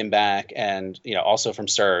Skimback and also from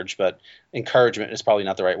Surge, but encouragement is probably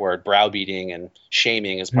not the right word. Browbeating and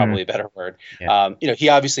shaming is probably a better word. Yeah. He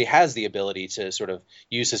obviously has the ability to sort of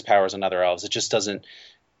use his powers on other elves. It just doesn't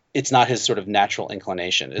it's not his sort of natural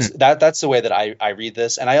inclination. That's the way that I read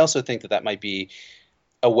this, and I also think that might be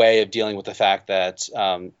a way of dealing with the fact that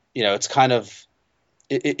it's kind of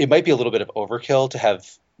it might be a little bit of overkill to have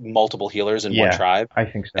multiple healers in one tribe. I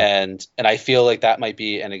think so. And I feel like that might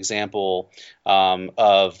be an example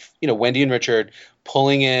of Wendy and Richard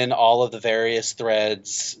pulling in all of the various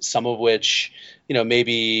threads, some of which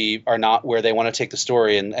maybe are not where they want to take the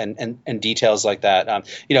story, and details like that.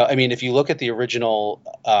 I mean, if you look at the original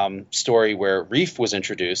story where Reef was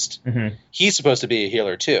introduced, he's supposed to be a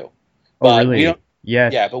healer too. But really? We don't.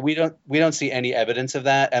 Yes. Yeah, but we don't see any evidence of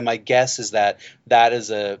that, and my guess is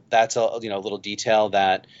that's a little detail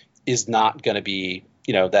that is not going to be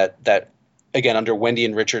that again under Wendy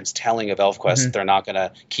and Richard's telling of ElfQuest they're not going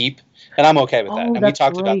to keep, and I'm okay with that. And we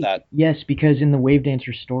talked about that. Yes, because in the Wave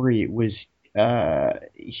Dancer story, it was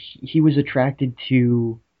he was attracted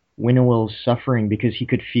to Winnowill's suffering because he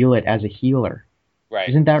could feel it as a healer. Right.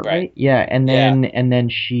 Isn't that right? Yeah, and then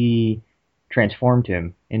she transformed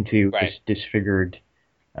him into this disfigured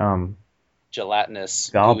gelatinous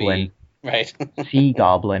goblin. Gooey, right. Sea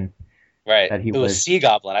goblin. Right. That it was sea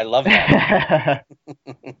goblin. I love that.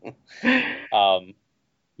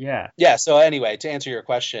 Yeah, so anyway, to answer your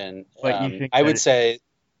question, I would say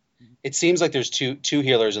it seems like there's two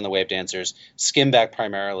healers in the Wave Dancers, Skinback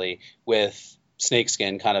primarily, with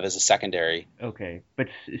Snakeskin kind of as a secondary. Okay, but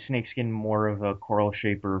Snakeskin more of a coral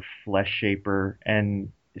shaper, flesh shaper,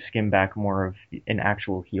 and Skinback more of an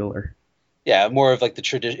actual healer. Yeah, more of like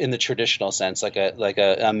in the traditional sense, like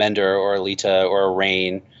a Mender or a Leetah or a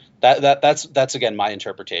Rain. That's again my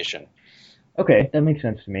interpretation. Okay, that makes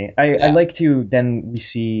sense to me. I like to then we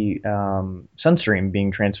see Sunstream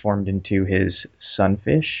being transformed into his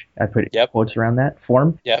Sunfish. I put quotes around that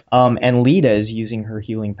form. Yep. And Leetah is using her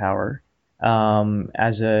healing power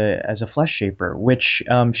as a flesh shaper, which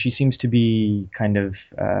she seems to be kind of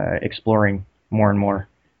exploring more and more.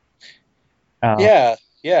 Yeah.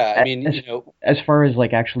 I mean, as far as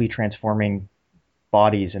like actually transforming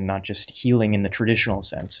bodies and not just healing in the traditional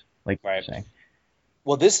sense, like you're saying.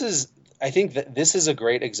 Well, I think that this is a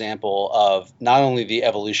great example of not only the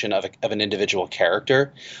evolution of an individual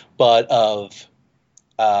character, but of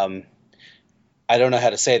I don't know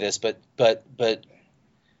how to say this, but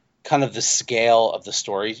kind of the scale of the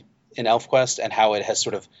story in ElfQuest and how it has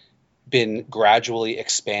sort of been gradually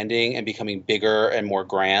expanding and becoming bigger and more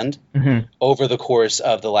grand over the course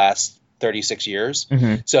of the last 36 years.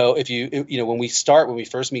 So if when we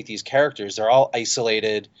first meet these characters, they're all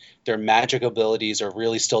isolated. Their magic abilities are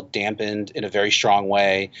really still dampened in a very strong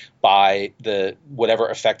way by the whatever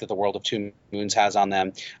effect that the World of Two Moons has on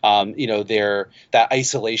them. That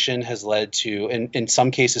isolation has led to, in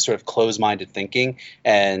some cases, sort of closed-minded thinking,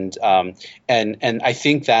 and I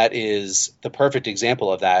think that is the perfect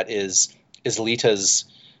example of that is Leetah's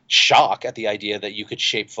shock at the idea that you could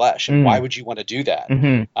shape flesh, and why would you want to do that?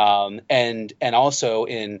 And also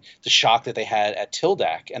in the shock that they had at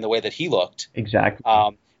Tyldak and the way that he looked. Exactly.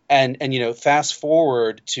 And fast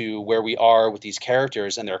forward to where we are with these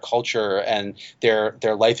characters and their culture and their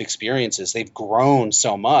life experiences. They've grown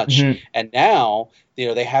so much, and now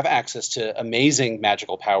they have access to amazing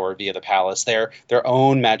magical power via the palace. Their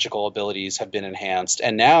own magical abilities have been enhanced,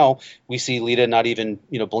 and now we see Leetah not even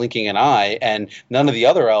blinking an eye, and none of the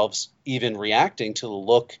other elves even reacting to the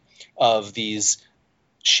look of these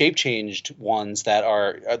shape-changed ones that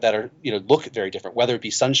are look very different, whether it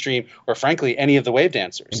be Sunstream or frankly any of the Wave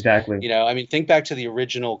Dancers. Exactly. I mean, think back to the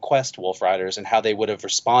original Quest Wolf Riders and how they would have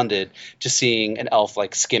responded to seeing an elf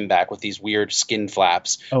like Skinback with these weird skin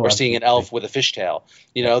flaps, or absolutely. seeing an elf with a fishtail.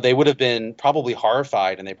 They would have been probably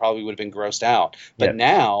horrified, and they probably would have been grossed out. But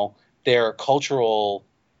now their cultural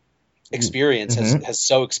experience has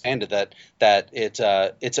so expanded that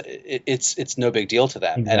it's no big deal to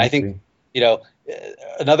them. Exactly. And I think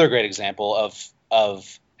another great example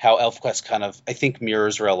of how ElfQuest kind of, I think,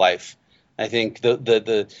 mirrors real life. I think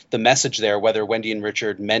the message there, whether Wendy and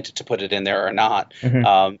Richard meant to put it in there or not,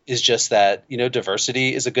 is just that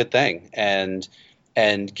diversity is a good thing, and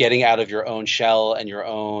getting out of your own shell and your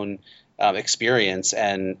own experience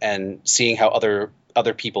and seeing how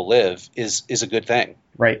other people live is a good thing.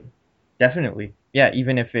 Right. Definitely. Yeah.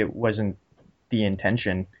 Even if it wasn't the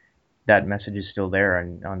intention, that message is still there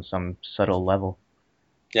on some subtle level.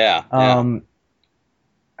 Yeah.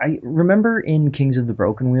 I remember in Kings of the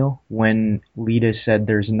Broken Wheel when Leetah said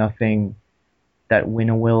there's nothing that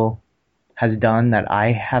Winnowill has done that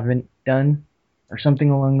I haven't done, or something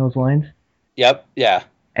along those lines. Yep. Yeah.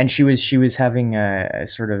 And she was having a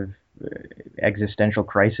sort of existential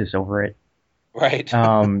crisis over it. Right.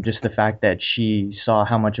 Just the fact that she saw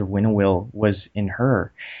how much of Winnowill was in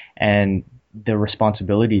her, and the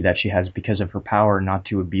responsibility that she has because of her power not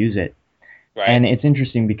to abuse it. Right. And it's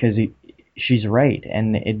interesting because she's right,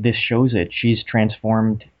 and this shows it. She's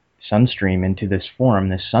transformed Sunstream into this form,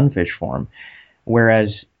 this Sunfish form,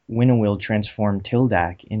 whereas Winnowill transformed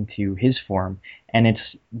Tyldak into his form, and it's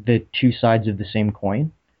the two sides of the same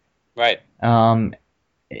coin. Right. Leetah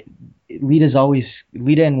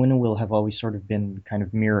and Winnowill have always sort of been kind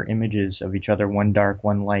of mirror images of each other, one dark,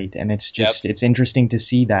 one light, and it's just it's interesting to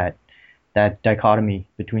see that dichotomy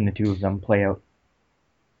between the two of them play out.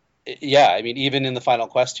 Yeah, I mean, even in the final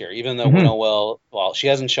quest here, even though Winnowill, well, she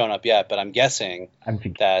hasn't shown up yet, but I'm guessing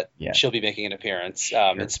that she'll be making an appearance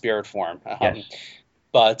in spirit form. Yes.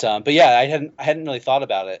 But yeah, I hadn't really thought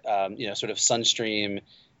about it. Sort of Sunstream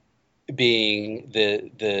being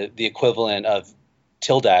the equivalent of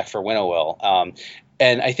Tyldak for Winnowill.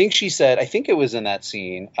 And I think she said, I think it was in that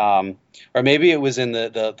scene, or maybe it was in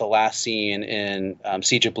the last scene in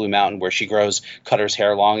Siege of Blue Mountain where she grows Cutter's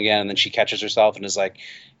hair long again, and then she catches herself and is like,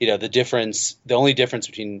 the only difference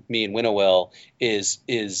between me and Winnowill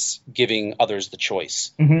is giving others the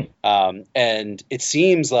choice. And it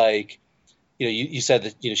seems like, you said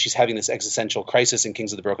that she's having this existential crisis in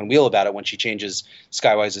Kings of the Broken Wheel about it when she changes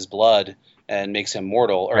Skywise's blood and makes him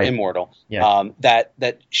mortal or immortal. Yeah.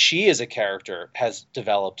 That she as a character has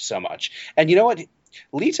developed so much. And you know what?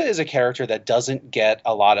 Leetah is a character that doesn't get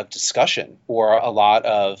a lot of discussion or a lot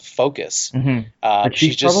of focus. But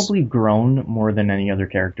she's probably grown more than any other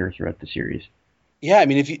character throughout the series. Yeah, I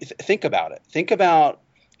mean, if you think about it, think about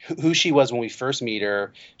who she was when we first meet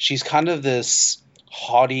her. She's kind of this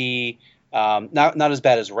haughty, not as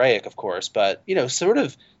bad as Rayek, of course, but sort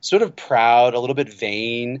of proud, a little bit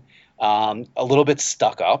vain, a little bit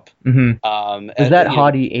stuck up. Is that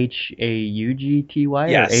haughty Haugty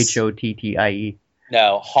yes. or Hottie?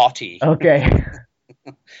 No, haughty. Okay.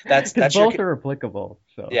 that's both are applicable.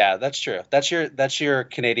 So. Yeah, that's true. That's your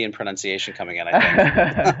Canadian pronunciation coming in,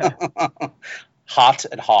 I think. Hot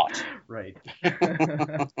and hot. Right.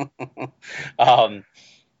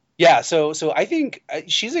 Yeah, so I think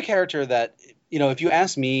she's a character that, if you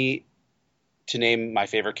ask me to name my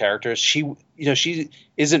favorite characters, she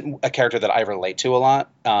isn't a character that I relate to a lot.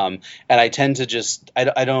 And I tend to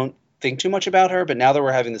I don't think too much about her, but now that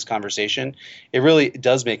we're having this conversation, it really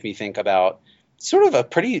does make me think about sort of a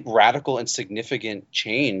pretty radical and significant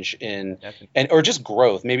change or just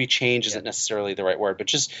growth. Maybe change isn't necessarily the right word, but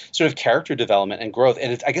just sort of character development and growth.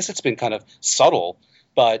 And I guess it's been kind of subtle,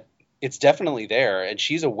 but it's definitely there. And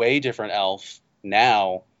she's a way different elf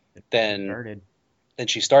now than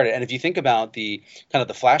she started. And if you think about the kind of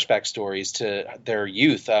the flashback stories to their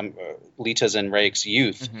youth, Leetah's and Rayek's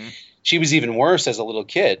youth, she was even worse as a little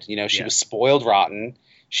kid. She was spoiled rotten.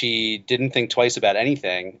 She didn't think twice about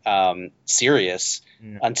anything serious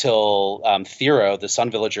until Thero, the sun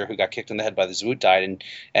villager who got kicked in the head by the Zwoot, died,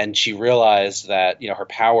 and she realized that her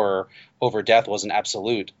power over death wasn't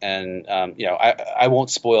absolute. And I won't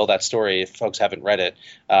spoil that story if folks haven't read it,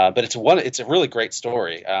 but it's a really great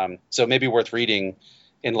story. So maybe worth reading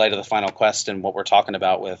in light of the final quest and what we're talking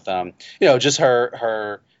about with just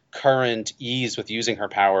her current ease with using her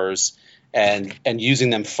powers and using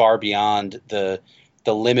them far beyond the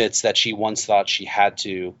limits that she once thought she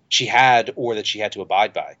had or that she had to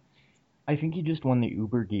abide by. I think you just won the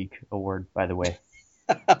Uber Geek Award, by the way.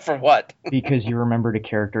 For what? Because you remembered a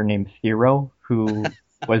character named Thero who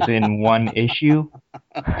was in one issue.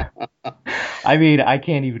 I mean, I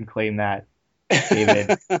can't even claim that,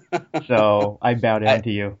 David. So I bow down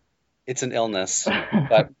to you. It's an illness,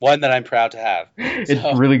 but one that I'm proud to have.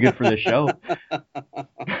 It's really good for the show.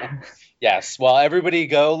 Yes. Well, everybody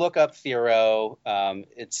go look up Thero.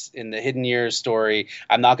 It's in the Hidden Years story.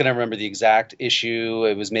 I'm not going to remember the exact issue.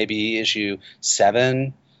 It was maybe issue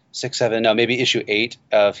 7, 6, 7. No, maybe issue 8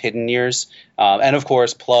 of Hidden Years. And of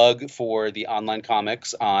course, plug for the online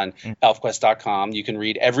comics on elfquest.com. You can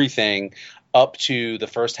read everything up to the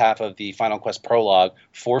first half of the Final Quest prologue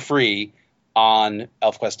for free on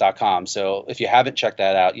elfquest.com. So if you haven't checked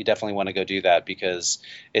that out, you definitely want to go do that because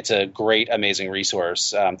it's a great, amazing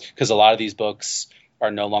resource. Because a lot of these books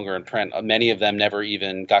are no longer in print. Many of them never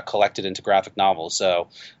even got collected into graphic novels. So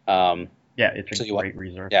it's a great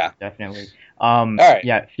resource. Yeah, definitely. All right.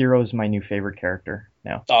 Yeah, Thero's my new favorite character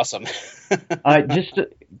now. Awesome. Just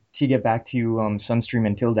to get back to Sunstream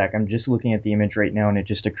and Tyldak, I'm just looking at the image right now, and it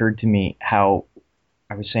just occurred to me how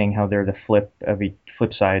I was saying how they're the flip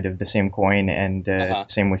side of the same coin, and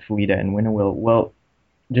same with Leetah and Winnowill. Well,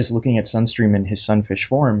 just looking at Sunstream in his sunfish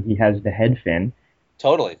form, he has the head fin.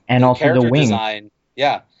 Totally. And also the wings. Design.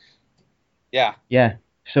 Yeah.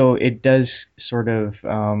 So it does sort of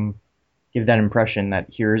give that impression that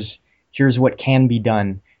here's what can be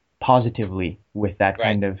done positively with that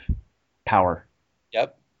kind of power.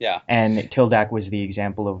 Yep. Yeah. And Tyldak was the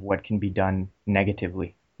example of what can be done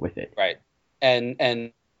negatively with it. Right.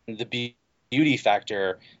 And the beauty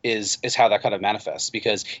factor is how that kind of manifests,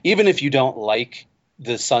 because even if you don't like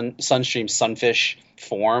the Sunstream Sunfish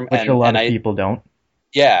form, which a lot of people don't.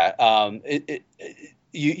 Yeah.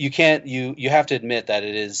 You have to admit that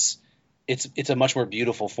it's a much more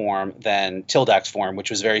beautiful form than Tyldak's form, which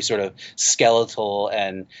was very sort of skeletal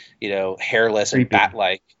and, hairless and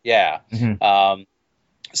bat-like. Yeah. Mm-hmm.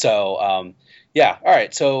 Yeah. All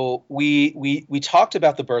right. So we talked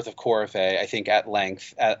about the birth of Coryphae, I think, at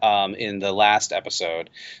length in the last episode.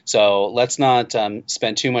 So let's not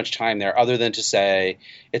spend too much time there, other than to say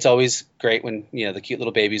it's always great when the cute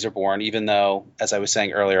little babies are born. Even though, as I was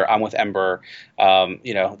saying earlier, I'm with Ember.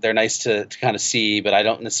 They're nice to kind of see, but I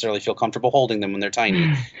don't necessarily feel comfortable holding them when they're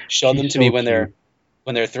tiny. Show them to me when they're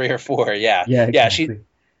 3 or 4. Yeah. Yeah. Exactly.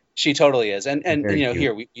 She totally is, and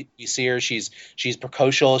here we see her. She's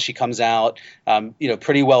precocial. She comes out,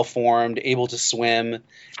 pretty well formed, able to swim,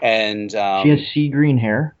 and she has sea green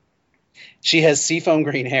hair. She has seafoam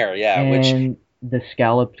green hair, yeah, and the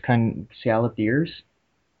scalloped ears,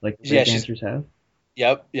 like the dancers have.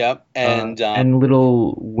 Yep, and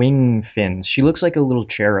little wing fins. She looks like a little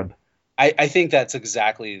cherub. I think that's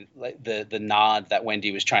exactly like the nod that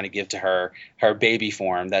Wendy was trying to give to her baby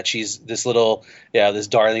form, that she's this little, this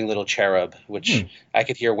darling little cherub, which I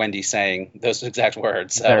could hear Wendy saying those exact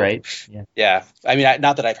words. So, is that right? Yeah. I mean,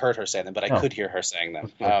 not that I've heard her say them, but I could hear her saying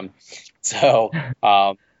them. So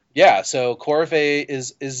Coryphae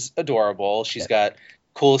is adorable. She's got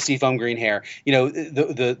cool seafoam green hair.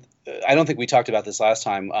 I don't think we talked about this last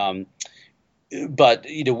time, but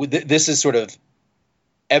this is sort of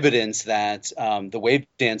evidence that the wave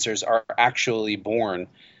dancers are actually born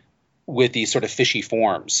with these sort of fishy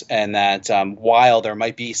forms, and that while there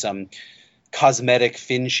might be some cosmetic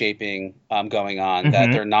fin shaping going on,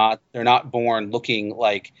 that they're not born looking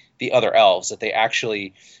like the other elves, that they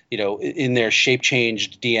actually, in their shape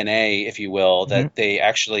changed DNA, if you will, that they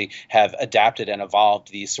actually have adapted and evolved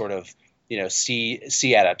these sort of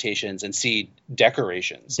sea adaptations and sea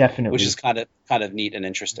decorations. Definitely. Which is kind of neat and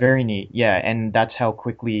interesting. Very neat, yeah. And that's how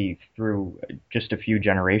quickly, through just a few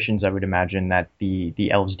generations, I would imagine, that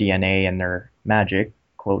the elves' DNA and their magic,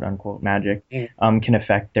 quote unquote magic, can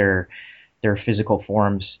affect their physical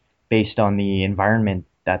forms based on the environment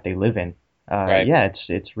that they live in. Right. Yeah,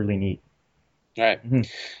 it's really neat. Right. Mm-hmm.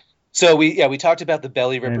 So we talked about the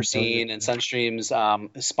belly ripper scene and Sunstream's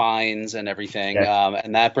spines and everything,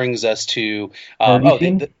 and that brings us to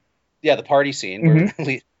the party scene where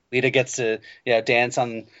Leetah gets to dance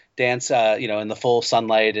in the full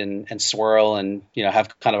sunlight and swirl and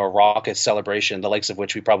have kind of a raucous celebration, the likes of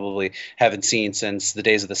which we probably haven't seen since the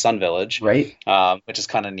days of the Sun Village, right? Which is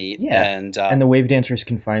kind of neat. Yeah, and the wave dancers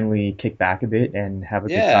can finally kick back a bit and have a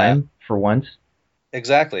good time for once.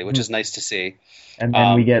 Exactly, which is nice to see. And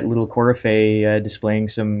then we get little Coryphae displaying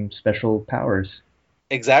some special powers.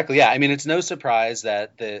 Exactly, yeah. I mean, it's no surprise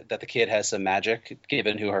that the kid has some magic,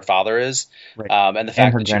 given who her father is, right. And the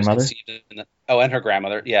fact that she was conceived and her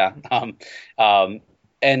grandmother, yeah. And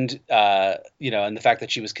the fact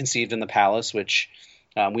that she was conceived in the palace, which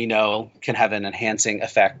we know can have an enhancing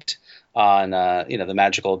effect on the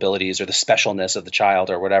magical abilities or the specialness of the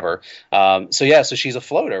child or whatever. So she's a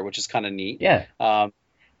floater, which is kind of neat. Yeah.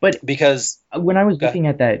 But because when I was looking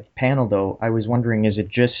at that panel, though, I was wondering, is it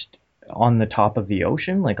just on the top of the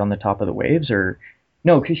ocean, like on the top of the waves, or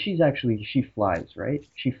no? Because she flies, right?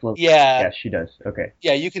 She floats. Yeah. Yes, she does. Okay.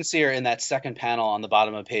 Yeah, you can see her in that second panel on the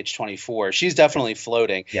bottom of page 24. She's definitely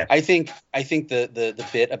floating. Yes. I think the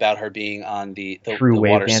bit about her being on the true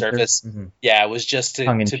water dancer. Surface, was just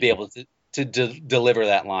to be able to deliver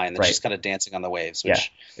that line that she's kind of dancing on the waves.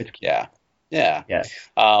 Which, yeah.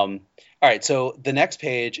 All right, so the next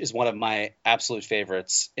page is one of my absolute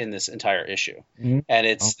favorites in this entire issue, and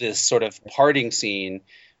it's this sort of parting scene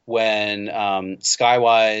when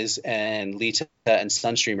Skywise and Leetah and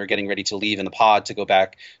Sunstream are getting ready to leave in the pod to go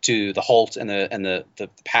back to the Holt and the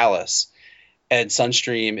palace, and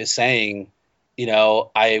Sunstream is saying,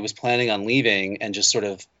 I was planning on leaving and just sort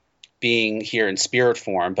of being here in spirit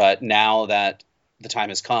form, but now that the time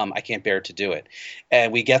has come, I can't bear to do it.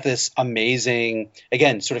 And we get this amazing,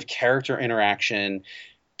 again, sort of character interaction,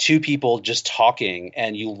 two people just talking,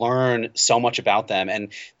 and you learn so much about them.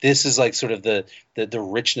 And this is like sort of the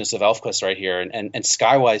richness of ElfQuest right here. And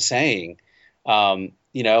Skywise saying,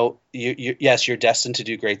 yes, you're destined to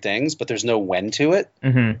do great things, but there's no when to it.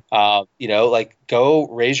 Like go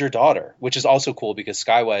raise your daughter, which is also cool because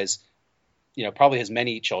Skywise, probably has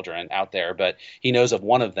many children out there, but he knows of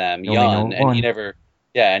one of them, Yun, and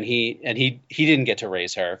Yeah, and he didn't get to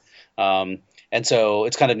raise her. And so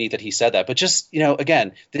it's kind of neat that he said that. But just,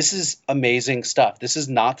 again, this is amazing stuff. This is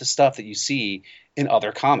not the stuff that you see in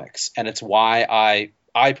other comics, and it's why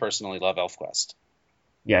I personally love ElfQuest.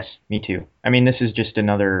 Yes, me too. I mean, this is just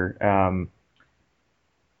another.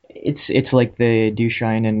 It's like the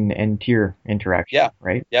Dushine and Tyr interaction, Yeah.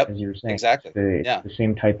 right? Yep. As you were saying, Exactly. It's the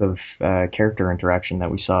same type of character interaction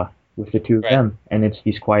that we saw with the two of Right. them, and it's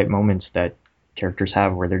these quiet moments that characters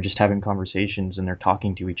have where they're just having conversations and they're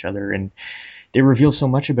talking to each other, and they reveal so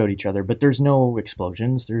much about each other. But there's no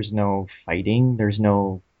explosions, there's no fighting, there's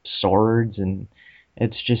no swords, and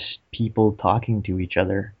it's just people talking to each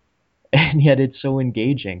other, and yet it's so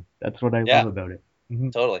engaging. That's what I Yeah. love about it. Mm-hmm.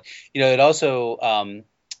 Totally. It also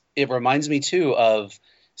it reminds me too of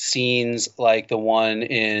scenes like the one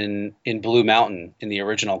in Blue Mountain in the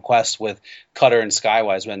original quest with Cutter and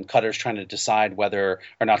Skywise, when Cutter's trying to decide whether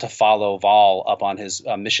or not to follow Vol up on his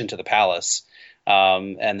mission to the palace,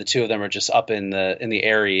 and the two of them are just up in the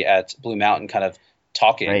Eyrie at Blue Mountain, kind of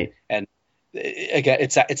talking. Right. And again,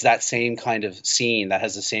 it's that same kind of scene that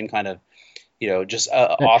has the same kind of just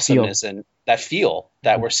awesomeness and that feel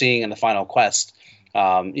that we're seeing in the final quest.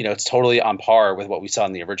 It's totally on par with what we saw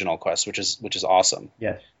in the original quest, which is awesome.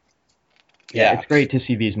 Yes. Yeah, it's great to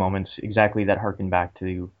see these moments exactly that harken back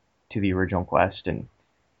to the original quest, and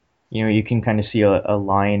you can kind of see a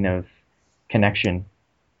line of connection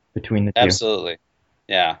between the two. Absolutely.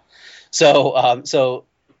 Yeah. So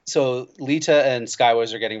Leetah and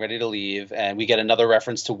Skywise are getting ready to leave, and we get another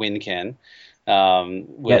reference to Windkin.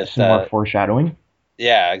 With some more foreshadowing.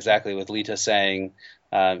 Yeah, exactly. With Leetah saying,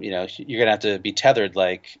 you're gonna have to be tethered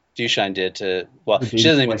like Dushine did to. Well, she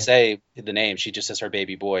doesn't even say the name; she just says her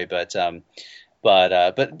baby boy. But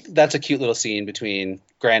that's a cute little scene between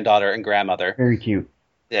granddaughter and grandmother. Very cute.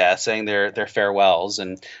 Yeah, saying their farewells,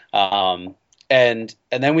 and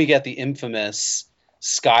then we get the infamous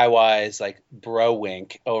Skywise like bro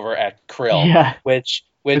wink over at Krill, yeah. which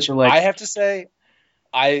I have to say,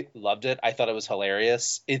 I loved it. I thought it was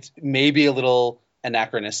hilarious. It's maybe a little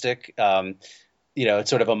anachronistic. It's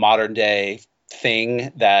sort of a modern day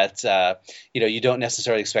thing that you don't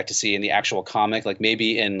necessarily expect to see in the actual comic. Like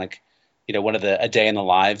maybe in one of the A Day in the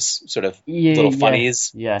Lives sort of little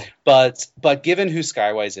funnies. Yeah. But given who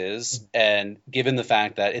Skywise is, and given the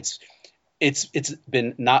fact that it's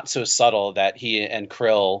been not so subtle that he and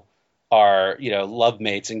Krill are love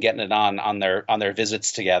mates and getting it on their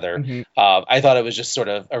visits together. Mm-hmm. I thought it was just sort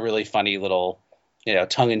of a really funny little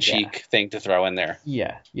tongue-in-cheek thing to throw in there.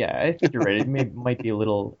 Yeah, I think you're right. It might be a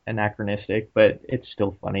little anachronistic, but it's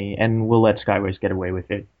still funny, and we'll let Skywise get away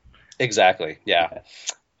with it. Exactly. Yeah.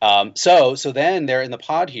 So then they're in the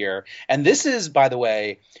pod here, and this is, by the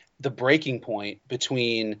way, the breaking point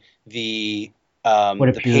between the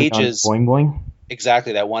pages. On Boing Boing?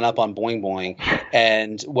 Exactly, that one up on Boing Boing.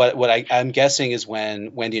 And what I'm guessing is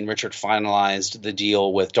when Wendy and Richard finalized the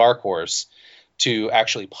deal with Dark Horse to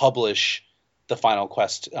actually publish the final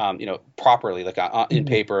quest, properly, like in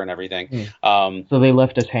paper and everything. So they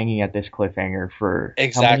left us hanging at this cliffhanger for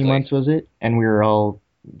exactly. How many months was it? And we were all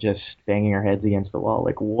just banging our heads against the wall,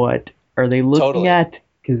 like, what are they looking at?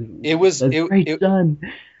 Because it was done.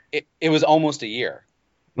 It was almost a year.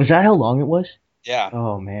 Was that how long it was? Yeah.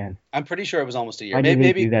 Oh man. I'm pretty sure it was almost a year. Why did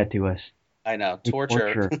they do that to us? I know,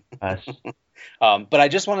 torture us. But I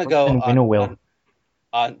just want to go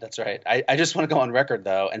on. That's right. I just want to go on record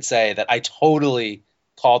though and say that I totally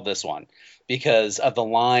called this one because of the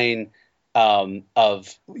line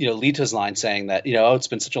of Leetah's line saying that it's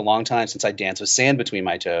been such a long time since I danced with sand between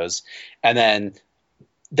my toes, and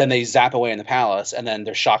then they zap away in the palace, and then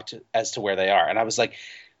they're shocked as to where they are. And I was like,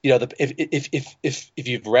 if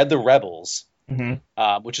you've read the Rebels,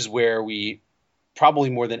 mm-hmm. Which is where we probably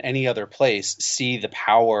more than any other place see the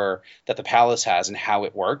power that the palace has and how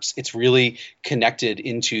it works, it's really connected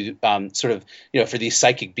into sort of for these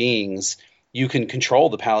psychic beings, you can control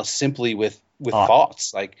the palace simply with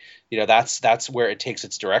thoughts. Like that's where it takes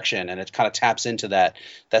its direction, and it kind of taps into that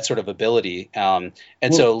sort of ability.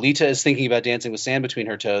 So Leetah is thinking about dancing with sand between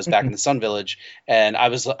her toes back in the Sun Village, and I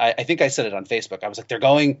think I said it on Facebook. I was like, they're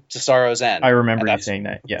going to Sorrow's End. I remember you saying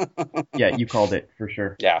that. Yeah. Yeah, you called it for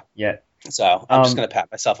sure. Yeah. So I'm just going to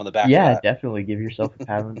pat myself on the back. Yeah, definitely give yourself a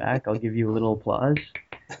pat on the back. I'll give you a little applause.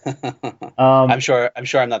 I'm sure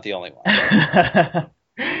I'm not the only one.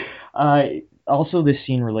 Also, this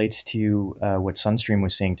scene relates to what Sunstream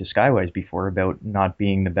was saying to Skywise before about not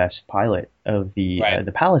being the best pilot of the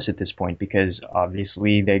palace at this point, because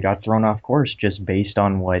obviously they got thrown off course just based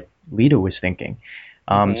on what Leetah was thinking.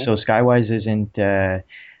 So Skywise isn't a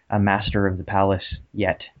master of the palace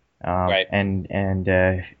yet. Right. And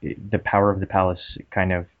the power of the palace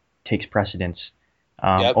kind of takes precedence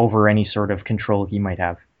Yep. over any sort of control he might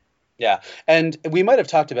have. Yeah, and we might have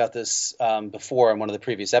talked about this before in one of the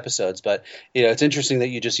previous episodes, but it's interesting that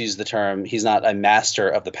you just used the term. He's not a master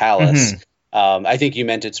of the palace. I think you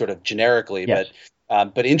meant it sort of generically, Yes.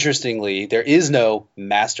 but interestingly, there is no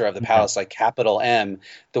master of the palace like capital M,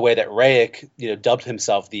 the way that Rayek dubbed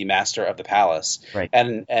himself the master of the palace. Right.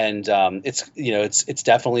 And it's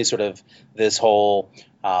definitely sort of this whole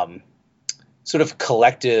sort of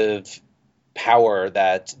collective power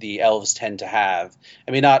that the elves tend to have.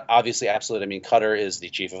 I mean, not obviously absolute. I mean, Cutter is the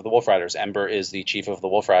chief of the Wolf Riders. Ember is the chief of the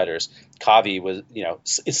Wolf Riders. Kavi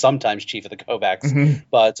is sometimes chief of the Kovaks,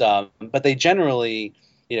 but they generally,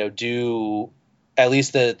 do, at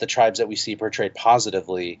least the tribes that we see portrayed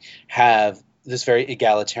positively, have this very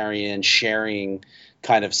egalitarian sharing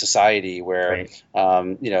kind of society where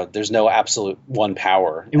there's no absolute one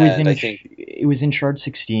power. It was in Shard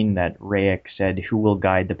 16 that Rayek said, "Who will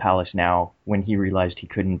guide the palace now?" when he realized he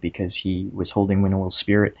couldn't because he was holding Winnowill's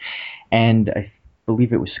spirit. And I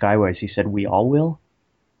believe it was Skywise. He said, "We all will."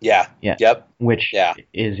 Yeah. Yep. Which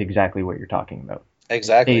is exactly what you're talking about.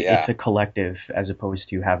 Exactly. It's a collective as opposed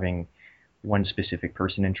to having one specific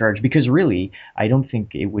person in charge. Because really, I don't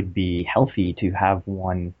think it would be healthy to have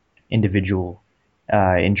one individual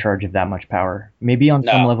in charge of that much power. Maybe on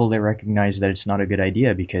some level they recognize that it's not a good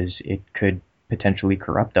idea because it could potentially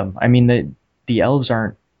corrupt them. I mean, the elves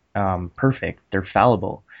aren't perfect. They're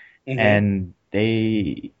fallible. And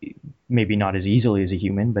they, maybe not as easily as a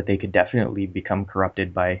human, but they could definitely become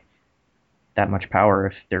corrupted by that much power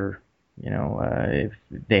if they're, if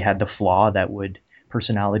they had the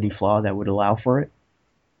personality flaw that would allow for it.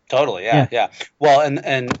 Totally, yeah. Well,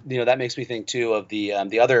 and that makes me think too of the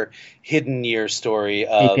other hidden year story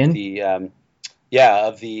of Aiken? the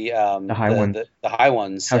High Ones. The High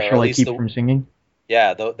Ones. How shall I keep from singing?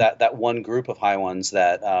 Yeah, that one group of High Ones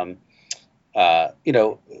that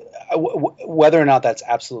whether or not that's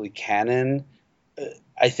absolutely canon,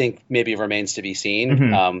 I think maybe remains to be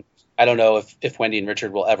seen. I don't know if Wendy and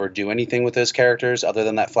Richard will ever do anything with those characters other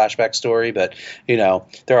than that flashback story, but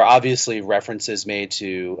there are obviously references made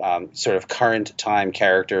to sort of current time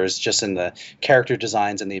characters just in the character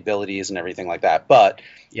designs and the abilities and everything like that. But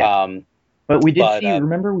but we did see.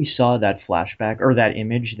 Remember, we saw that flashback or that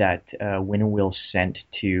image that Winnowill sent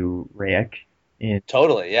to Rayek in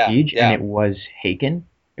Siege, and it was Haken.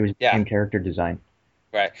 It was the same character design.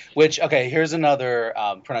 Right. Which, okay, here's another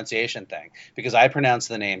pronunciation thing, because I pronounce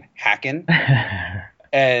the name Haken.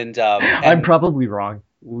 and I'm probably wrong.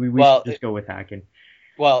 We should just go with Haken.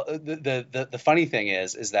 Well, the funny thing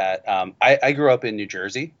is that I grew up in New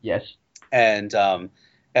Jersey. Yes. And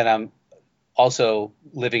I'm also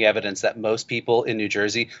living evidence that most people in New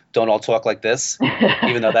Jersey don't all talk like this,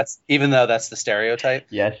 even though that's the stereotype.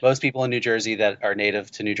 Yes. Most people in New Jersey that are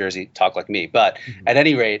native to New Jersey talk like me. But at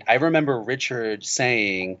any rate, I remember Richard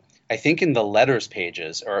saying, I think in the letters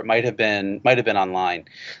pages, or it might have been online,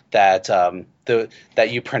 that that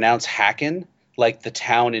you pronounce Hacken like the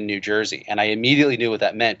town in New Jersey, and I immediately knew what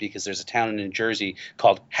that meant because there's a town in New Jersey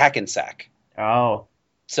called Hackensack. Oh.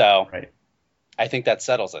 So. Right. I think that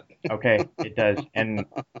settles it. Okay, it does. And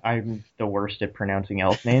I'm the worst at pronouncing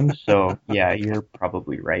elf names, so yeah, you're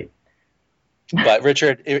probably right. But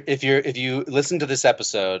Richard, if you listen to this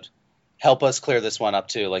episode, help us clear this one up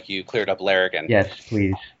too, like you cleared up Larrigan. Yes,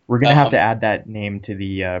 please. We're gonna have to add that name to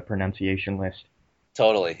the pronunciation list.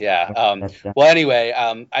 Totally, yeah. Well, anyway,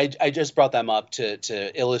 I just brought them up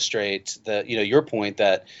to illustrate your point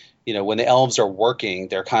that when the elves are working,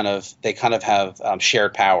 they kind of have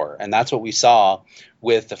shared power, and that's what we saw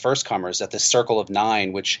with the first comers at the Circle of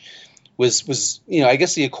Nine, which was I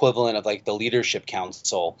guess the equivalent of like the leadership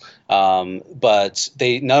council, but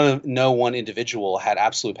no one individual had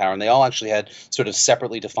absolute power, and they all actually had sort of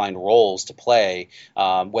separately defined roles to play,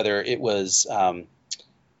 whether it was.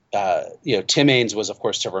 Tim Aines was, of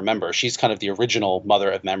course, to remember. She's kind of the original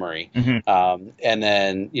mother of memory, and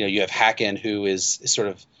then you have Hacken, who is sort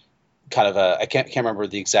of kind of I can't remember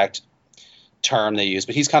the exact term they use,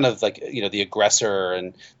 but he's kind of like the aggressor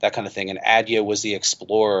and that kind of thing. And Adya was the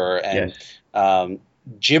explorer, and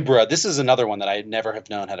Gibra. This is another one that I never have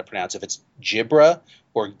known how to pronounce. If it's Gibra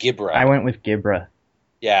or Gibra. I went with Gibra.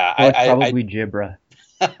 Yeah, well, it's probably Gibra.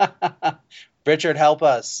 Richard, help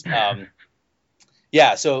us.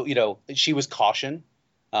 Yeah, so she was Caution.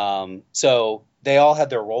 So they all had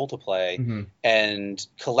their role to play, and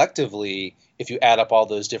collectively, if you add up all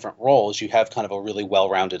those different roles, you have kind of a really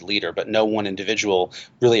well-rounded leader. But no one individual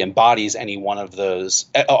really embodies any one of those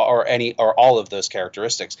or all of those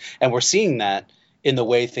characteristics. And we're seeing that in the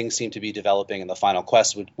way things seem to be developing in the final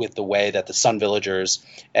quest with the way that the Sun Villagers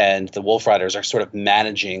and the Wolf Riders are sort of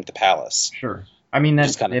managing the palace. Sure. I mean,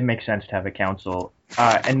 it makes sense to have a council.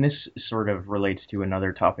 And this sort of relates to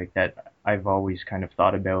another topic that I've always kind of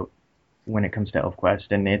thought about when it comes to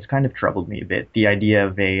ElfQuest, and it's kind of troubled me a bit. The idea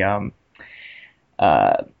of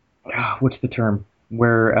what's the term?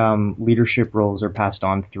 Where leadership roles are passed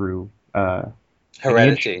on through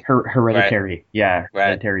heredity. Hereditary. Right. Yeah,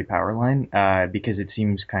 hereditary right. power line, because it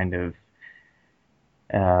seems kind of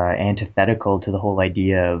antithetical to the whole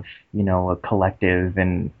idea of, a collective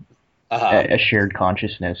and a shared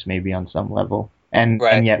consciousness, maybe on some level. And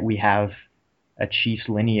yet we have a chief's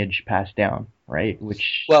lineage passed down, right?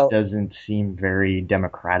 Which doesn't seem very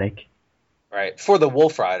democratic. Right. For the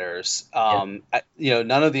Wolf Riders, none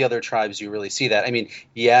of the other tribes you really see that. I mean,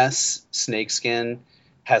 yes, Snakeskin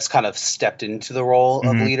has kind of stepped into the role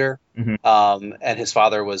of leader, and his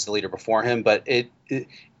father was the leader before him, but it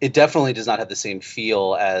definitely does not have the same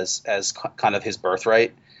feel as kind of his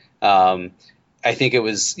birthright. I think it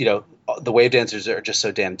was, the wave dancers are just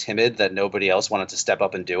so damn timid that nobody else wanted to step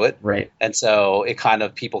up and do it. Right. And so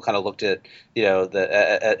people kind of looked at,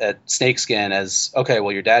 at Snakeskin as, okay,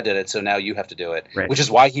 well, your dad did it, so now you have to do it, which is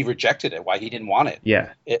why he rejected it, why he didn't want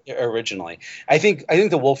it originally. I think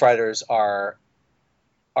the Wolf Riders are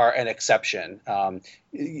an exception.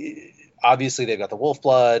 Obviously, they've got the wolf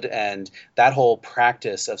blood, and that whole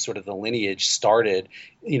practice of sort of the lineage started,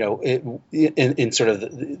 in sort of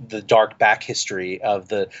the dark back history of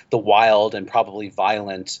the wild and probably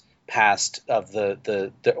violent past of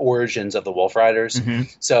the origins of the Wolf Riders.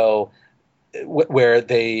 So, where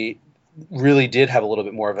they really did have a little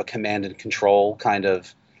bit more of a command and control kind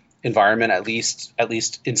of environment, at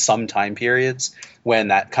least in some time periods, when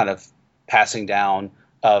that kind of passing down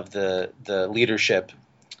of the leadership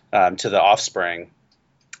to the offspring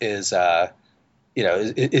is done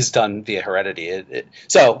via heredity.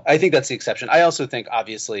 So I think that's the exception. I also think,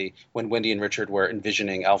 obviously, when Wendy and Richard were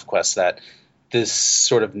envisioning ElfQuest, that this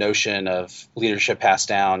sort of notion of leadership passed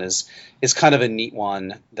down is kind of a neat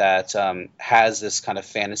one that has this kind of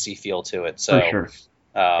fantasy feel to it. So for sure,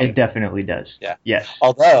 it definitely does. Yeah. Yes.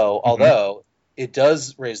 Although it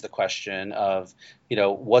does raise the question of,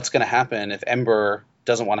 what's going to happen if Ember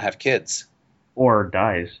doesn't want to have kids. Or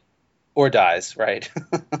dies, right?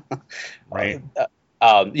 Right.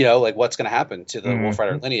 Like what's going to happen to the Wolf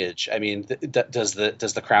Rider lineage? I mean, does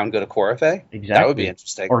the crown go to Korafe? Exactly. That would be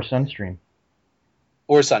interesting. Or Sunstream.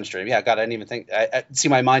 Yeah, God, I didn't even think. I see.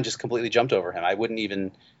 My mind just completely jumped over him. I wouldn't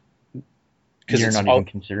even. You're not even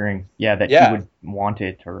considering, he would want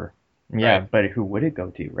it, or but who would it go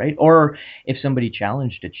to, right? Or if somebody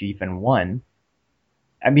challenged a chief and won.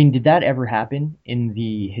 I mean, did that ever happen in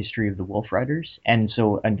the history of the Wolf Riders? And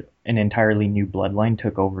so an entirely new bloodline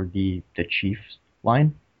took over the chief's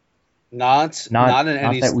line? Not in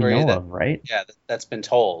any that story we know of, right? Yeah, that's been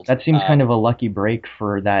told. That seems kind of a lucky break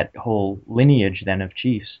for that whole lineage then of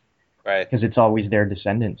chiefs. Right. Because it's always their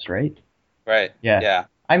descendants, right? Right. Yeah.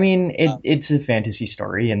 I mean, it's a fantasy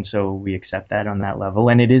story, and so we accept that on that level.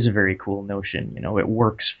 And it is a very cool notion. It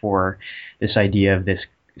works for this idea of this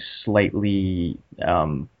slightly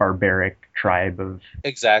barbaric tribe of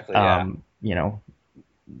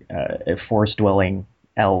forest dwelling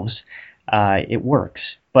elves. It works,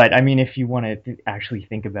 but I mean, if you want to actually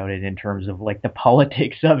think about it in terms of like the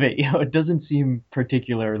politics of it, it doesn't seem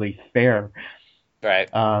particularly fair, right?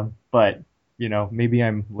 But maybe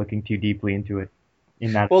I'm looking too deeply into it.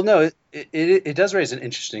 Well, no, it does raise an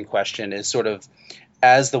interesting question. Is sort of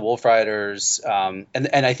as the Wolf Riders, and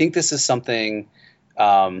I think this is something.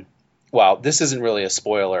 This isn't really a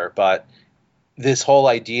spoiler, but this whole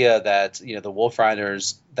idea that the Wolf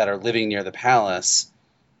Riders that are living near the palace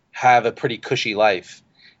have a pretty cushy life.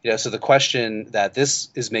 So the question that this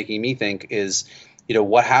is making me think is,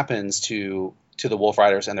 what happens to the Wolf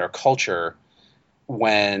Riders and their culture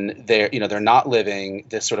when they're not living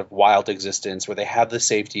this sort of wild existence where they have the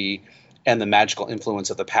safety and the magical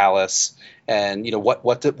influence of the palace, and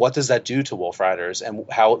what does that do to Wolf Riders, and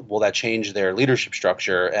how will that change their leadership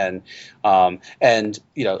structure, and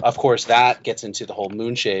of course that gets into the whole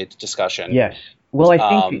Moonshade discussion. Yes. Well,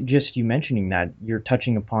 I think just you mentioning that, you're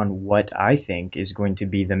touching upon what I think is going to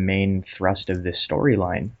be the main thrust of this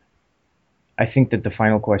storyline. I think that the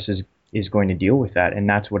final quest is going to deal with that, and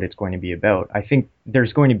that's what it's going to be about. I think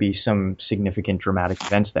there's going to be some significant dramatic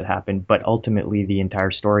events that happen, but ultimately the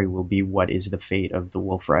entire story will be what is the fate of the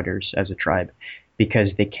Wolf Riders as a tribe, because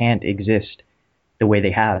they can't exist the way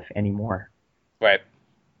they have anymore. Right.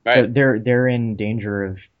 So they're in danger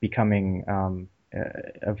of becoming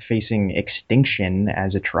of facing extinction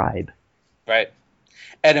as a tribe. Right.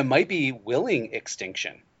 And it might be willing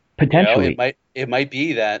extinction. Potentially. It might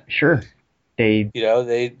be that sure they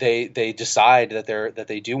decide that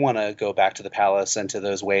they do want to go back to the palace and to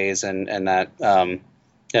those ways, and that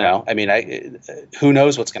who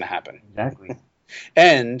knows what's going to happen. Exactly.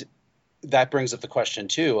 And that brings up the question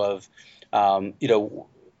too of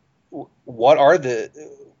what are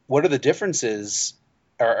the differences,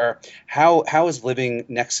 or how is living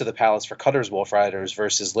next to the palace for Cutter's Wolf Riders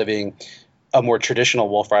versus living a more traditional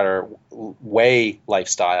Wolf Rider way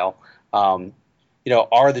lifestyle? Are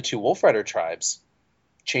the two Wolf Rider tribes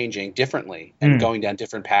changing differently and going down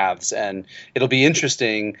different paths? And it'll be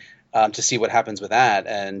interesting to see what happens with that.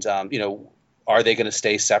 And are they going to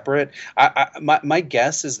stay separate? My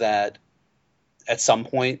guess is that at some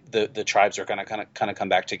point the tribes are going to kind of come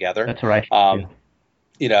back together. That's right.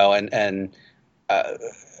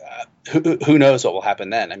 Who knows what will happen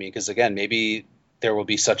then? I mean, because again, maybe there will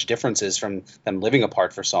be such differences from them living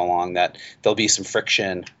apart for so long that there'll be some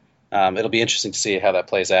friction. It'll be interesting to see how that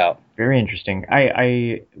plays out. Very interesting.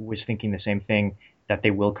 I was thinking the same thing, that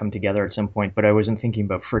they will come together at some point, but I wasn't thinking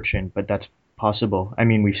about friction, but that's possible. I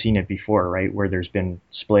mean, we've seen it before, right, where there's been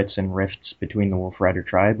splits and rifts between the Wolf Rider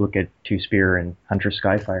tribe. Look at Two Spear and Hunter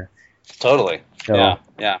Skyfire. Totally. So,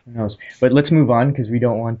 yeah. Who knows? But let's move on, because we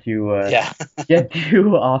don't want to get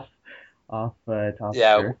too off topic.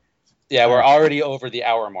 Yeah, we're already over the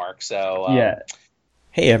hour mark, so...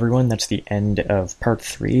 Hey everyone, that's the end of part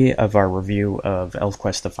 3 of our review of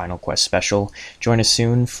ElfQuest The Final Quest Special. Join us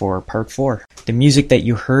soon for part 4. The music that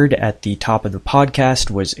you heard at the top of the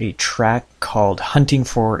podcast was a track called Hunting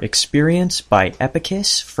for Experience by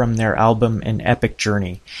Epicus from their album An Epic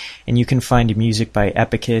Journey. And you can find music by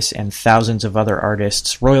Epicus and thousands of other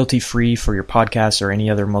artists royalty-free for your podcasts or any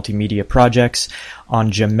other multimedia projects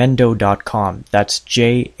on jamendo.com. That's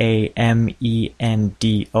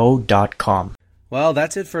JAMENDO.com. Well,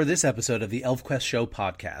 that's it for this episode of the ElfQuest Show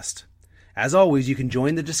podcast. As always, you can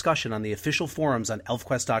join the discussion on the official forums on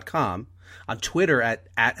elfquest.com, on Twitter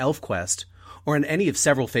at ElfQuest, or on any of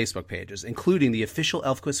several Facebook pages, including the official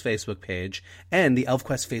ElfQuest Facebook page and the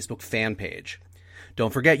ElfQuest Facebook fan page.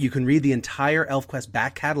 Don't forget, you can read the entire ElfQuest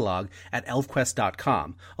back catalog at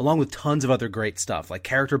elfquest.com, along with tons of other great stuff like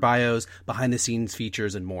character bios, behind-the-scenes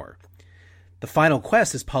features, and more. The Final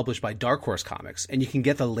Quest is published by Dark Horse Comics, and you can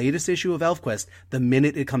get the latest issue of ElfQuest the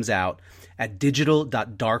minute it comes out at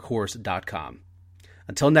digital.darkhorse.com.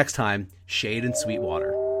 Until next time, shade and sweet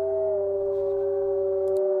water.